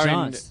 Yeah, the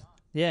Giants.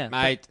 Yeah.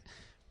 Mate,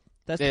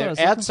 they're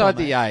outside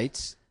the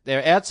 8.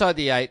 They're outside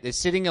the 8. They're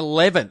sitting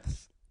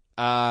 11th.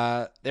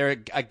 They're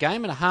a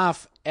game and a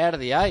half out of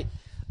the 8.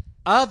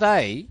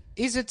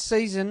 Is it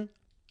season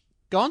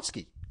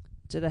Gonski?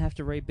 Do they have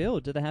to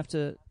rebuild? Do they have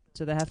to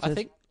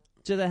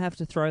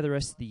throw the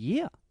rest of the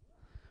year?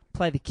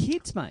 Play the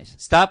kids, mate.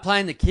 Start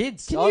playing the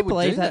kids. Can you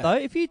believe that, though?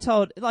 If you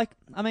told,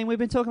 we've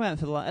been talking about it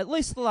for at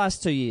least the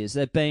last 2 years,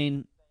 they've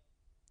been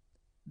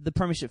the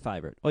premiership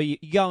favourite. Or you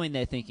go in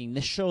there thinking,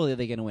 surely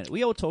they're going to win it.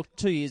 We all talked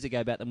 2 years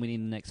ago about them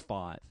winning the next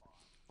 5.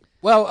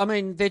 Well, I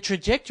mean, their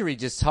trajectory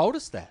just told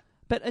us that.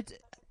 But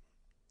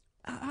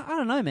I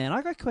don't know, man.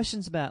 I've got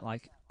questions about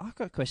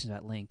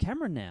Liam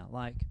Cameron now.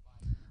 Like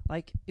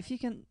if you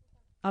can,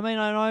 I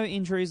know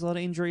injuries, a lot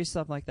of injuries,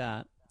 stuff like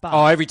that.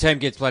 But, every team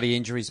gets bloody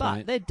injuries, but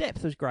mate. Their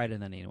depth was greater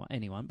than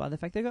anyone by the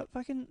fact they've got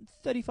fucking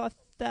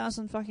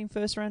 35,000 fucking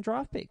first round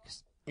draft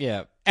picks.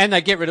 Yeah, and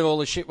they get rid of all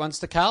the shit ones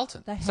to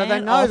Carlton. So they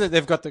know that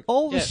they've got the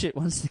shit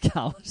ones to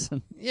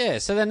Carlton. Yeah,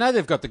 so they know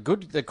they've got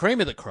the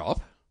cream of the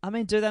crop. I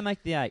mean, do they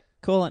make the 8?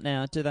 Call it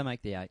now. Do they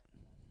make the 8?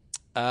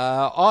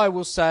 I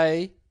will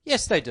say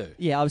yes, they do.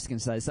 Yeah, I was going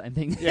to say the same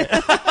thing.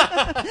 Yeah.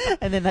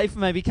 And then they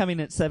maybe come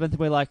in at 7th, and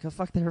we're like, oh,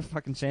 fuck, they're a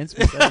fucking chance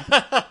for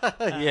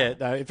 7th. Yeah,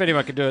 no, if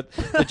anyone can do it,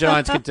 the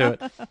Giants can do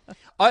it.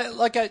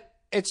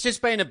 It's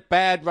just been a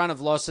bad run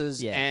of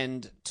losses,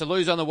 and to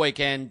lose on the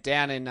weekend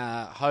down in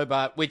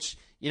Hobart, which,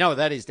 you know what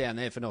that is down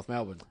there for North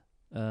Melbourne?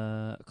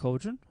 A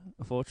cauldron?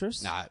 A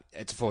fortress? No,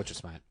 it's a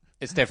fortress, mate.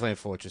 It's definitely a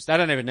fortress. They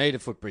don't even need a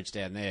footbridge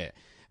down there.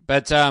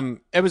 But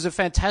it was a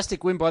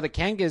fantastic win by the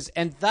Kangas,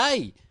 and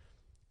they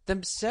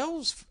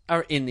themselves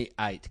are in the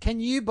 8. Can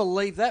you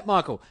believe that,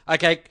 Michael?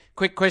 Okay,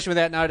 quick question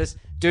without notice.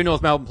 Do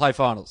North Melbourne play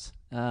finals?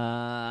 Yeah,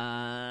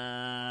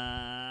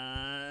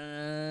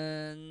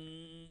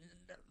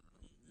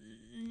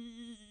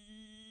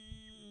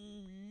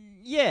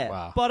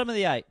 wow. Bottom of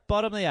the 8.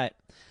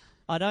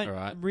 I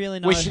don't really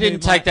know. Wish you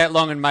didn't take that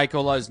long and make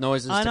all those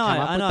noises to come up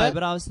with that. I know,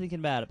 but I was thinking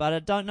about it. But I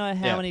don't know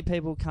how many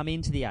people come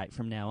into the 8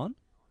 from now on.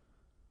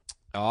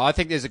 Oh, I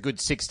think there's a good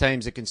 6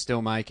 teams that can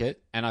still make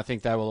it, and I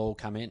think they will all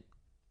come in.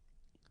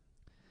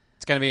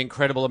 It's going to be an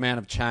incredible amount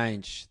of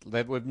change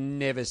that we've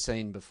never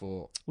seen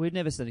before. We've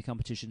never seen a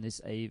competition this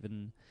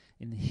even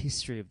in the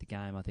history of the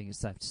game, I think it's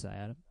safe to say,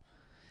 Adam.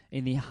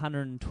 In the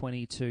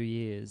 122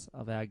 years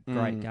of our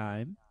great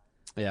game.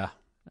 Yeah.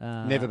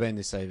 Never been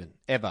this even.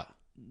 Ever.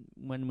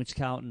 Which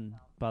Carlton,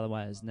 by the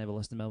way, has never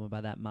lost to Melbourne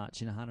by that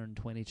much in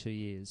 122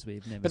 years.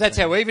 We've never. But that's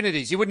how even it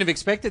is. You wouldn't have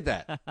expected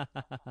that.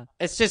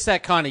 It's just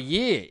that kind of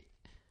year.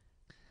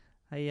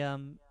 Hey,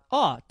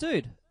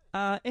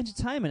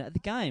 entertainment at the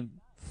game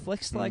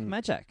flexed like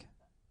magic.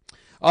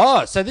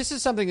 Oh, so this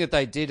is something that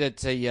they did at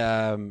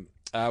the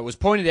was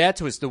pointed out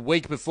to us the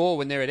week before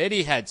when they're at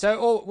Etihad.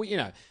 So,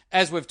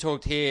 as we've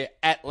talked here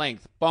at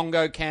length,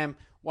 Bongo Cam,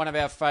 one of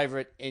our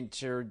favourite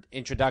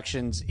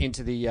introductions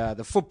into the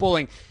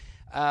footballing.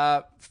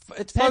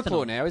 It's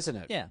folklore now, isn't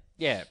it? Yeah.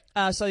 Yeah.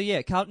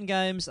 Carlton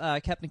games,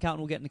 Captain Carlton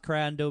will get in the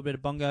crowd and do a bit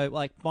of bongo.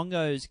 Like,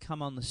 bongos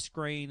come on the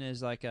screen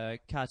as like a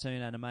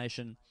cartoon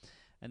animation,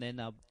 and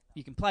then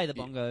you can play the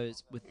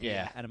bongos with the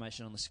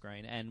animation on the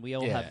screen, and we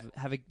all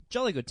have a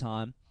jolly good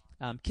time.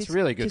 It's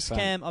really good Kiss fun.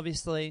 Cam,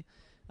 obviously,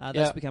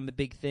 that's become a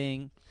big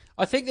thing.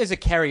 I think there's a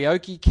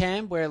karaoke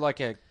cam where like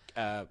a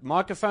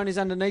microphone is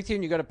underneath you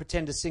and you've got to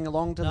pretend to sing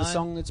along to the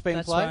song that's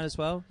being played. That's right as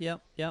well.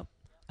 Yep.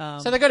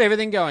 So they've got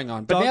everything going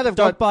on. But now they've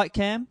dog got bite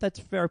cam. That's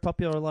very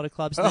popular at a lot of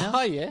clubs now.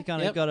 Oh, yeah. You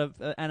kind of got an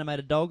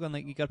animated dog on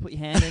you got to put your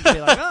hand in and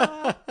be like,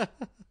 ah.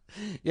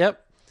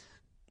 Yep.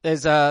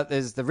 There's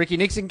the Ricky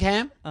Nixon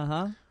cam.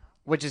 Uh-huh.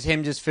 Which is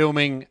him just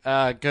filming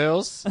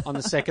girls on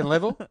the second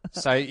level.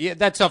 So yeah,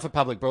 that's not for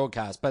public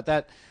broadcast, but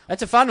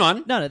that's a fun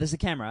one. No, there's a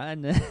camera,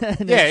 and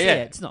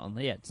it's not on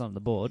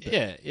the board.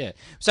 But. Yeah.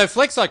 So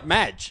flex like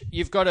Madge,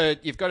 you've got to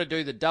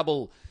do the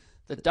double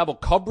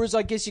cobras,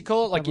 I guess you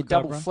call it, like your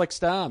double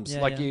flexed arms,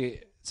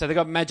 So they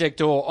got Magic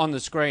Door on the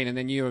screen, and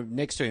then you're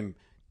next to him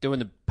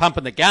doing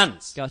pumping the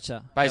guns.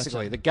 Gotcha.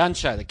 Basically, the gun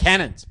show, the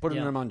cannons,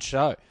 putting them on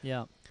show.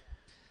 Yeah.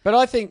 But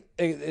I think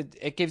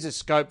it gives us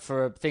scope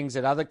for things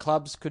that other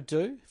clubs could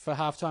do for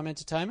halftime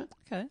entertainment.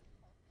 Okay.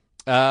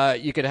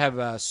 You could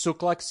have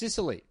sook like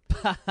Sicily.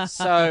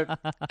 So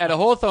at a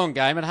Hawthorn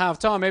game at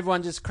half-time,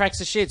 everyone just cracks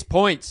the shits,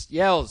 points,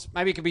 yells.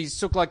 Maybe it could be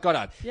sook like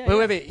Goddard. Yeah,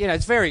 whoever,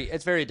 it's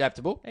very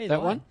adaptable. Either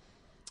that way.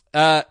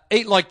 one.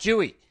 Eat like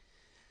Dewey.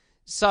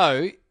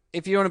 So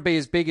if you want to be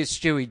as big as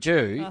Stewie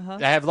Jew,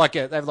 they have like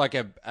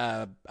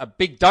a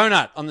big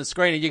donut on the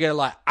screen, and you go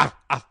like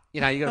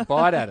you got to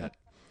bite at it,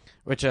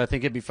 which I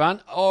think would be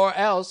fun. Or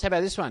else, how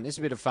about this one? This is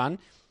a bit of fun,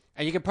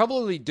 and you could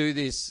probably do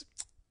this.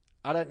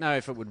 I don't know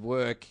if it would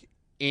work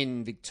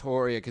in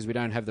Victoria because we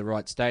don't have the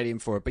right stadium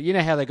for it. But you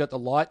know how they got the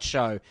light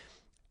show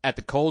at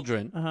the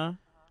Cauldron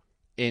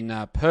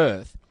in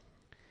Perth?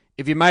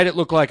 If you made it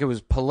look like it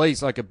was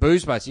police, like a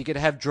booze bus, you could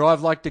have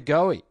drive like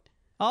Degoe.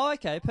 Oh,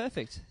 okay,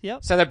 perfect.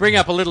 Yep. So they bring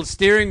up a little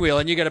steering wheel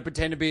and you got to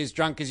pretend to be as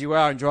drunk as you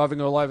are and driving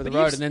all over the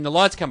road, and then the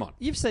lights come on.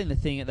 You've seen the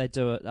thing that they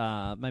do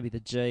at maybe the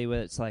G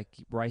where it's like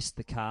race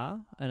the car,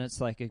 and it's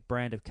like a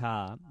brand of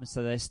car.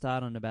 So they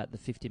start on about the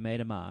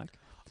 50-metre mark.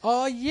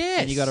 Oh,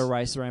 yes. And you got to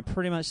race around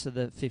pretty much to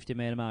the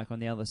 50-metre mark on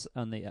the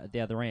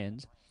other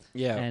end.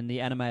 Yeah. And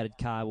the animated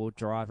car will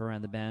drive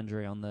around the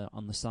boundary on the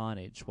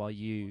signage while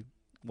you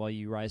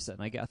race it.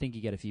 And I think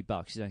you get a few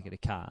bucks. You don't get a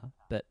car,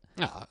 but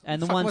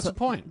what's the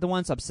point? The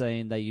ones I've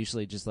seen, they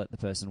usually just let the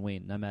person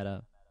win, no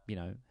matter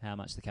how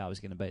much the car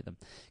was going to beat them.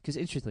 Because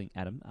interestingly,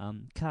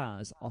 Adam,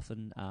 cars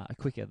often are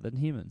quicker than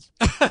humans.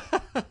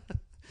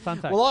 Fun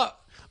fact. Well,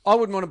 I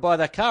wouldn't want to buy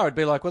that car. I'd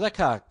be like, well, that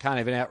car can't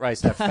even outrace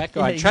that fat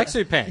guy in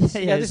tracksuit pants.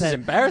 This is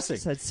embarrassing.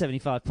 It's had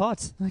 75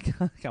 pots. I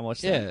can't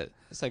watch that. Yeah,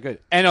 so good.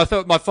 And I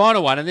thought my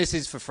final one, and this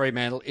is for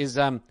Fremantle, is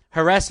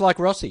harass like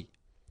Rossi.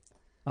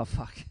 Oh,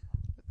 fuck.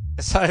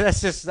 So that's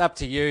just up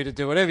to you to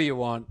do whatever you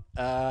want.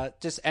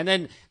 And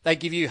then they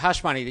give you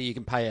hush money that you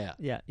can pay out.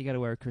 Yeah, you got to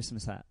wear a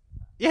Christmas hat.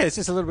 Yeah, it's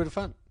just a little bit of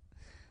fun.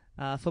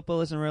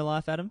 Footballers in real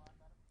life, Adam?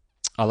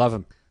 I love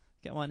them.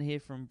 Get one here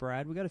from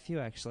Brad. We've got a few,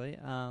 actually.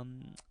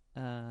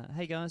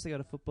 Hey, guys, I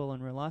got a football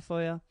in real life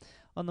for you.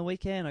 On the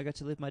weekend, I got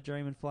to live my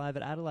dream and fly over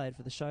to Adelaide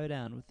for the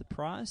showdown. With the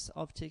price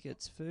of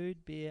tickets, food,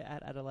 beer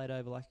at Adelaide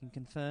Oval, I can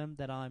confirm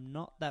that I'm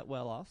not that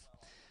well off.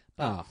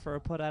 But for a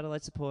Port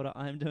Adelaide supporter,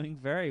 I am doing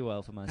very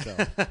well for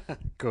myself.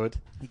 Good.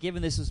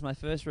 Given this was my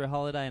first real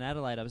holiday in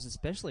Adelaide, I was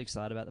especially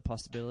excited about the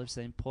possibility of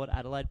seeing Port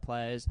Adelaide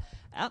players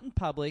out in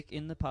public,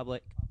 being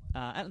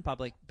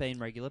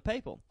regular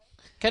people.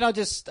 Can I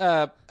just,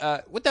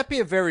 would that be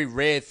a very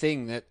rare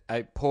thing that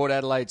a Port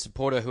Adelaide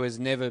supporter who has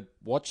never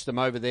watched them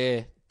over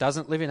there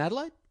doesn't live in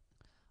Adelaide?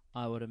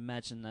 I would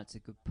imagine that's a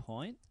good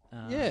point.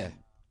 Yeah.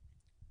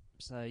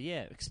 So,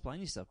 yeah, explain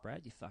yourself,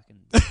 Brad, you fucking...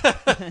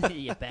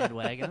 you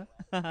bandwagoner.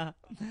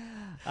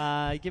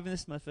 Given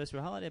this my first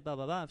real holiday, blah,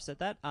 blah, blah, I've said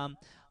that.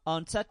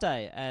 On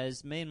Saturday,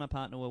 as me and my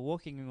partner were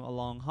walking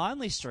along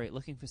Hindley Street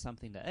looking for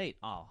something to eat.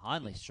 Oh,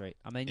 Hindley Street.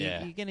 I mean,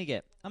 you're going to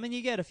get... I mean,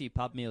 you get a few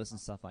pub meals and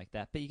stuff like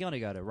that, but you're going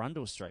to go to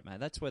Rundle Street, mate.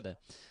 That's where the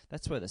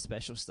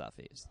special stuff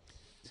is.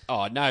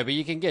 Oh, no, but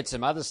you can get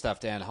some other stuff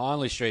down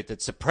Hindley Street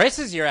that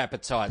suppresses your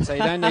appetite, so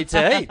you don't need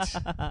to eat.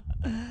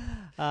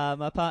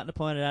 My partner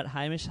pointed out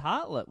Hamish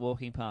Hartlett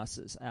walking past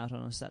us out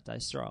on a Saturday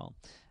stroll.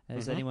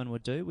 As anyone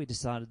would do, we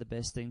decided the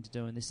best thing to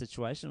do in this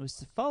situation was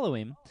to follow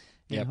him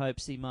in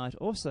hopes he might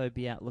also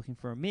be out looking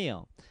for a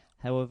meal.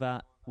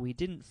 However, we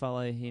didn't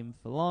follow him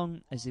for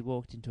long as he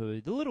walked into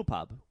the little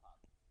pub.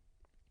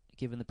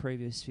 Given the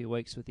previous few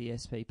weeks with the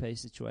SPP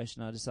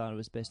situation, I decided it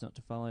was best not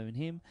to follow in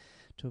him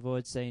to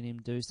avoid seeing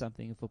him do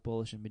something a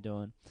footballer shouldn't be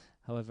doing.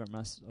 However, it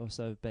must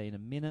also have been a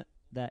minute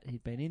that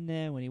he'd been in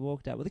there when he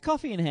walked out with a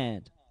coffee in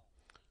hand.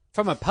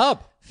 From a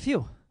pub?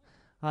 Phew.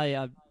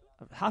 I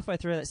halfway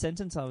through that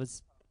sentence, I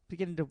was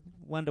beginning to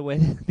wonder where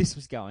this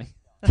was going.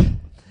 I'm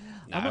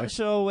not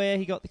sure where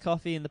he got the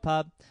coffee in the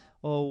pub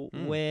or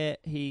where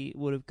he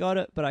would have got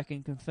it, but I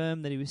can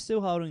confirm that he was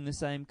still holding the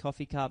same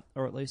coffee cup,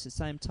 or at least the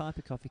same type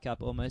of coffee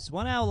cup, almost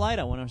 1 hour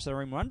later when I saw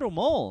him Rundle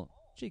Mall.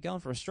 Gee,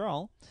 going for a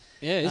stroll.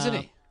 Yeah, isn't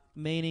he?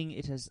 Meaning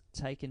it has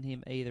taken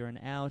him either an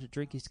hour to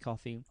drink his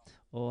coffee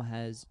or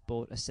has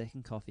bought a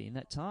second coffee in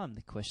that time.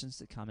 The questions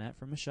that come out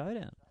from a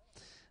showdown.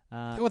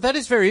 Well, that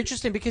is very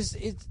interesting because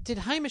did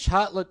Hamish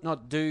Hartlett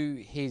not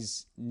do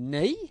his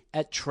knee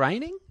at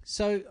training?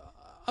 So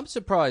I'm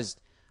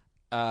surprised.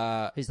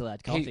 He's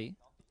allowed coffee.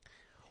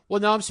 Well,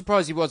 no, I'm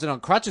surprised he wasn't on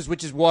crutches,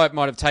 which is why it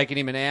might have taken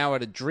him an hour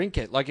to drink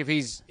it. Like if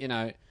he's,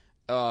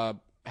 have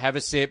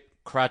a sip,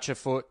 crutch a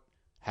foot,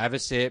 have a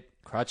sip,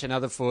 crutch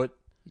another foot.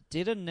 He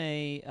did a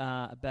knee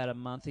about a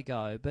month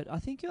ago, but I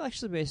think you'll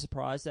actually be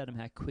surprised, Adam,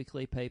 how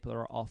quickly people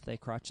are off their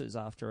crutches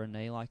after a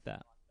knee like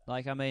that.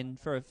 Like, I mean,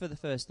 for the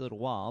first little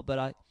while,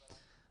 but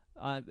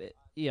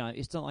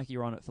it's not like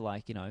you're on it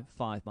for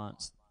 5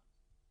 months.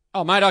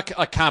 Oh, mate,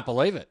 I can't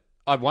believe it.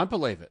 I won't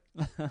believe it.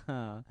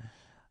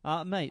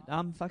 Mate,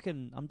 I'm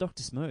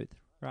Dr. Smooth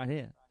right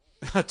here.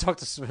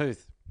 Dr.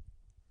 Smooth.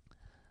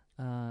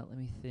 Let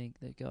me think.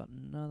 They got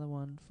another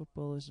one.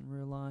 Footballers in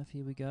real life.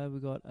 Here we go.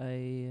 We got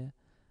a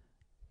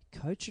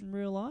coach in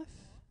real life.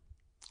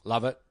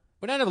 Love it.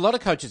 We don't have a lot of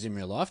coaches in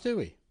real life, do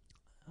we?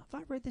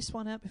 Have I read this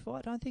one out before?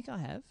 I don't think I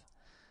have.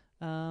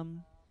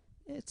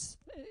 It's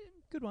a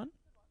good one.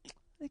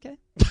 Okay.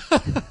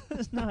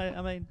 No,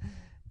 I mean,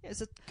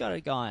 it's got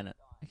a guy in it.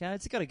 Okay,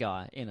 it's got a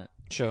guy in it.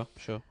 Sure.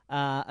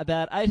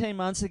 About 18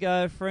 months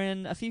ago,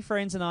 a few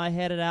friends and I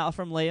headed out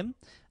from Liam.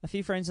 A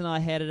few friends and I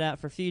headed out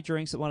for a few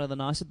drinks at one of the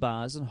nicer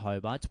bars on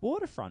Hobart's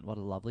waterfront. What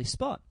a lovely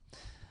spot.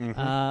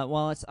 Mm-hmm.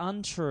 While it's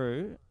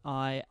untrue,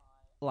 I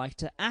like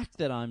to act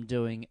that I'm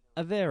doing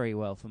very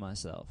well for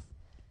myself.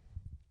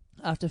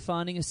 After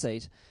finding a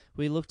seat,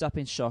 we looked up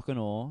in shock and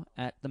awe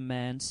at the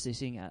man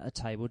sitting at a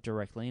table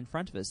directly in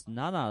front of us.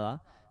 None other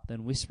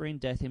than Whispering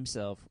Death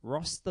himself,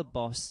 Ross the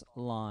Boss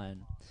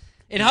Lyon.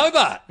 In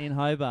Hobart? In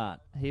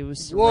Hobart. He was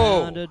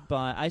surrounded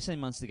by, 18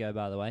 months ago,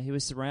 by the way, he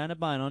was surrounded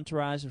by an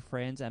entourage of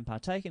friends and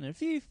partaken in a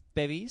few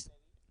bevies.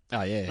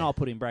 Oh, yeah. And I'll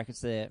put in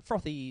brackets there,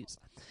 frothies,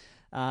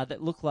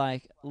 that look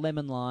like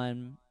lemon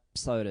lime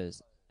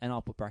sodas. And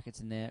I'll put brackets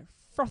in there,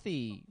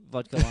 frothy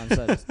vodka lime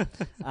sodas.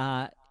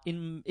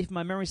 If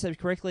my memory serves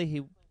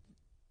correctly,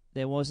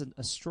 there wasn't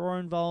a straw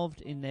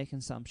involved in their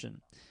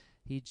consumption.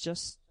 He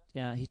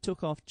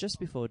took off just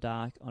before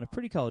dark on a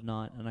pretty cold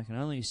night, and I can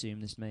only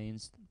assume this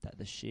means that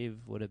the shiv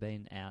would have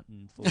been out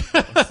in full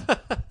force.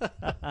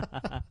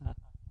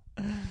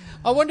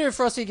 I wonder if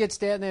Frosty gets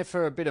down there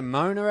for a bit of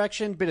Mona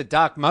action, bit of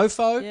dark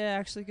mofo. Yeah,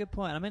 actually, good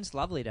point. I mean, it's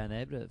lovely down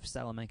there, but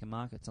Salamanca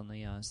markets on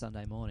the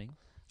Sunday morning.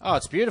 Oh,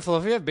 it's beautiful.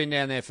 If you've ever been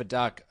down there for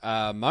dark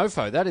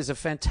mofo, that is a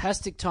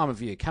fantastic time of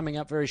year. Coming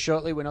up very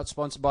shortly. We're not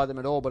sponsored by them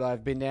at all, but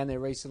I've been down there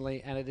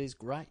recently, and it is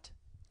great.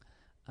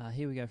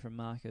 Here we go from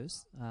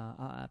Marcus.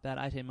 About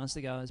 18 months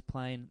ago, I was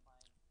playing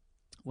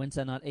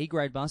Wednesday night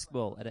E-grade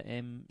basketball at a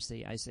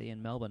MCAC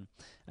in Melbourne.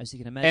 As you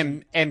can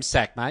imagine...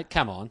 MSAC, mate.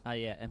 Come on. Oh,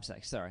 yeah,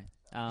 MSAC. Sorry.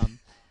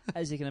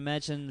 As you can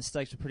imagine, the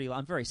stakes were pretty low.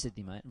 I'm very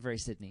Sydney, mate. I'm very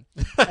Sydney.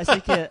 As you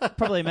can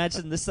probably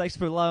imagine, the stakes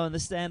were low and the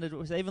standard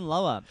was even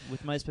lower,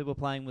 with most people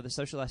playing with a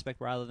social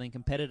aspect rather than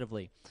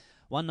competitively.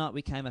 One night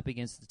we came up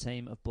against a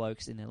team of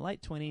blokes in their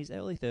late 20s,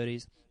 early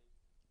 30s,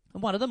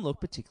 and one of them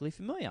looked particularly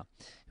familiar,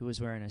 who was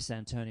wearing a San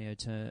Antonio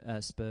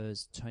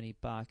Spurs Tony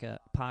Parker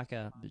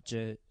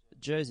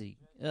jersey.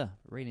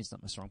 Reading's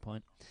not my strong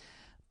point.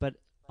 But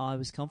I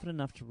was confident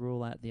enough to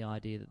rule out the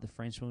idea that the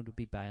Frenchman would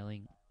be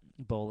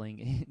balling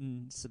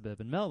in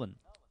suburban Melbourne.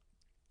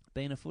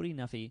 Being a footy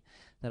nuffy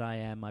that I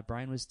am, my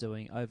brain was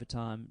doing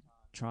overtime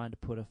trying to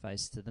put a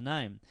face to the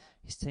name.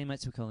 His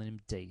teammates were calling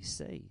him DC,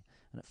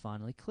 and it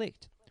finally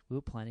clicked. We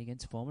were playing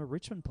against former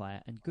Richmond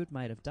player and good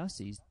mate of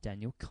Dusty's,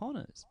 Daniel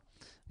Connors.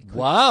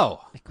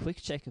 Wow. A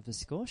quick check of the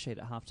score sheet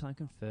at halftime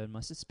confirmed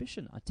my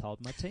suspicion. I told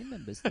my team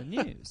members the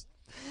news.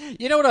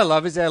 You know what I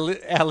love is our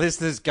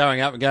listeners going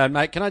up and going,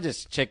 mate, can I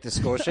just check the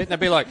score sheet? And they'll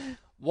be like,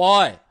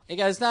 why? He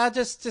goes, nah,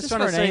 just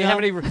want to see how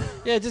many.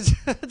 Yeah, just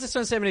want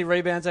to see how many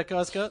rebounds that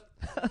guy's got.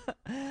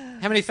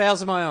 How many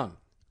fouls am I on?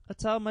 I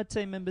told my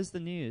team members the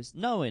news.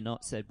 No, we're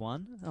not, said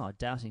one. Oh,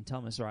 doubting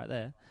Thomas right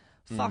there.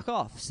 Fuck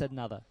off, said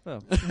another.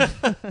 Well,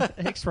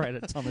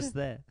 X-rated Thomas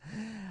there.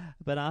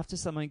 But after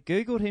someone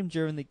Googled him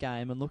during the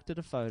game and looked at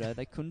a photo,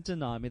 they couldn't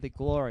deny me the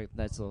glory.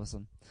 That's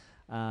awesome.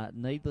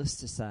 Needless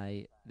to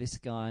say, this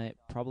guy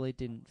probably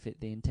didn't fit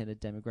the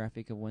intended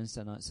demographic of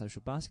Wednesday night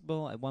social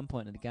basketball. At one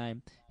point in the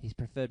game, his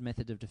preferred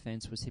method of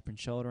defence was hip and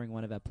shouldering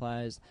one of our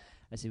players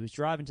as he was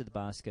driving to the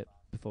basket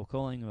before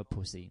calling him a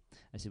pussy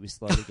as he was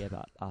slow to get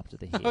up after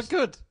the hit. Oh,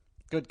 good.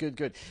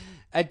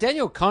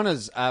 Daniel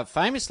Connors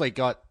famously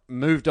got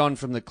moved on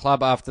from the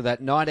club after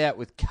that night out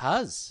with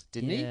Cuz,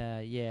 didn't he?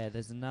 Yeah.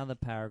 There's another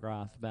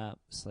paragraph about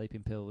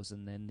sleeping pills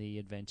and then the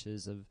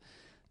adventures of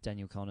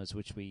Daniel Connors,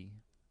 which we,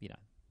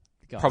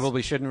 guys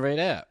probably shouldn't read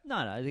out.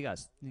 No, the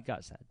guys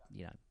had,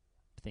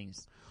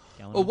 things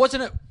going Well,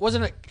 on.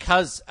 wasn't it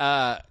Cuz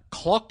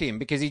clocked him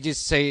because he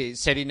just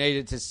said he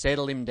needed to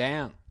settle him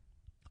down?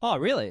 Oh,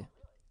 really?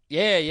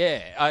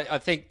 Yeah. I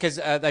think because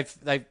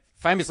they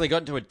famously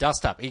got into a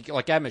dust-up. He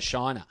gave him a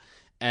shiner.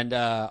 And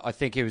I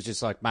think he was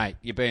just like, mate,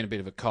 you're being a bit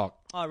of a cock.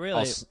 Oh,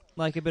 really?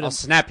 I'll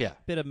snap you.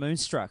 Bit of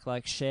Moonstruck,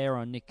 like Cher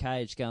on Nick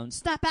Cage going,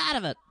 snap out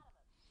of it.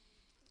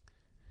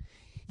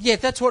 Yeah,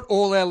 that's what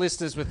all our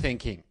listeners were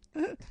thinking.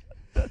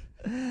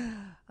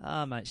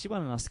 Mate, she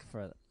won an Oscar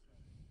for it.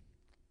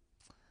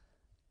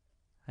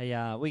 Hey,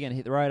 we're going to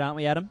hit the road, aren't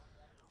we, Adam?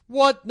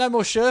 What? No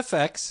more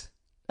Sherfax?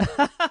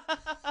 I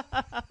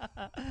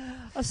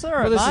saw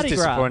her at Mardi Gras. This is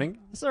disappointing.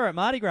 I saw her at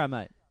Mardi Gras,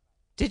 mate.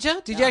 Did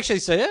you? Did you actually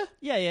see her?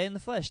 Yeah, in the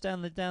flesh,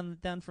 down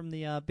from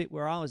the bit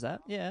where I was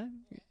at. Yeah.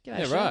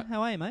 G'day, yeah, right.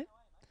 How are you, mate?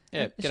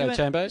 Yeah, g'day,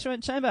 Chambo. She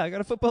went, Chambo, I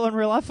got a football in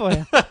real life for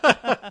you.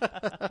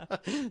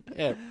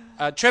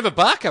 Yeah. Trevor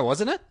Barker,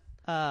 wasn't it?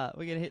 We're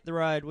going to hit the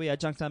road. We are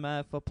Junk Time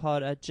AFL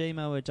Pod at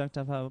Gmail. We're Junk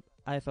Time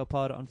AFL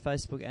Pod on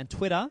Facebook and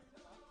Twitter.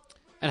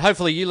 And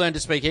hopefully you learn to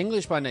speak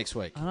English by next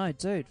week. I know,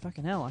 dude.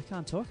 Fucking hell, I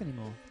can't talk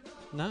anymore.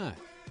 No.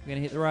 We're going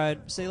to hit the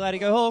road. See you later.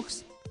 Go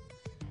Hawks.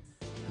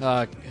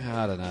 I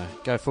don't know.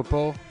 Go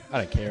football? I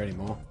don't care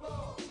anymore.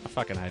 I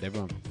fucking hate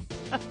everyone.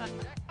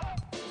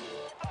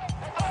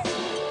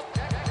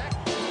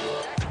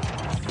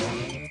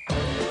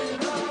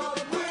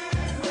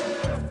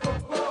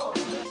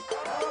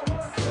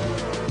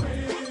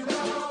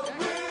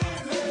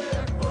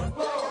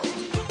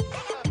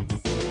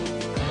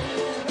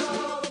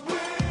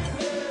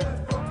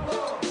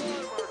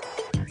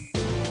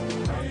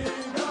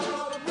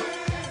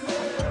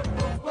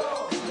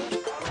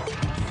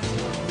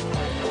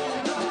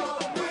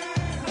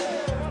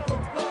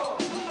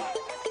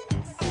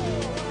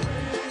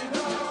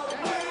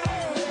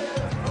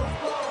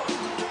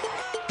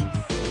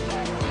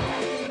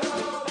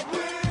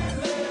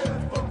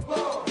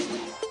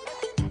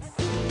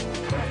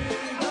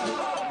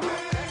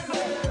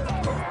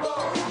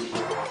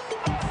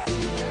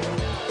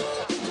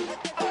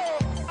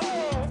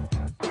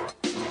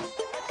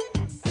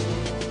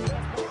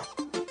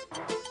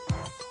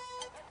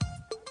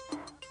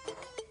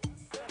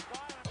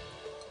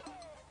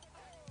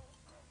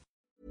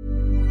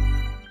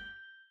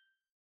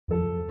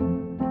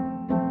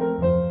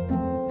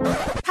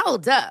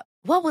 Hold up.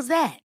 What was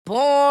that?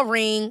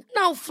 Boring.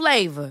 No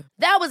flavor.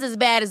 That was as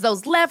bad as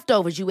those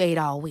leftovers you ate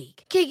all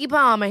week. Keke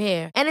Palmer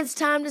here, and it's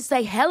time to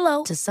say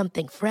hello to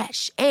something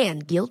fresh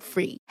and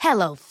guilt-free.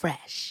 Hello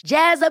Fresh.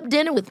 Jazz up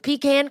dinner with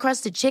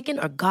pecan-crusted chicken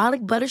or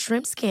garlic butter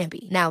shrimp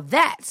scampi. Now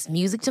that's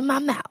music to my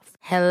mouth.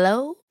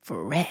 Hello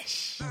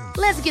Fresh.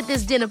 Let's get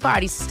this dinner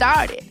party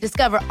started.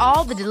 Discover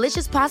all the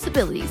delicious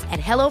possibilities at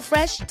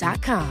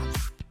hellofresh.com.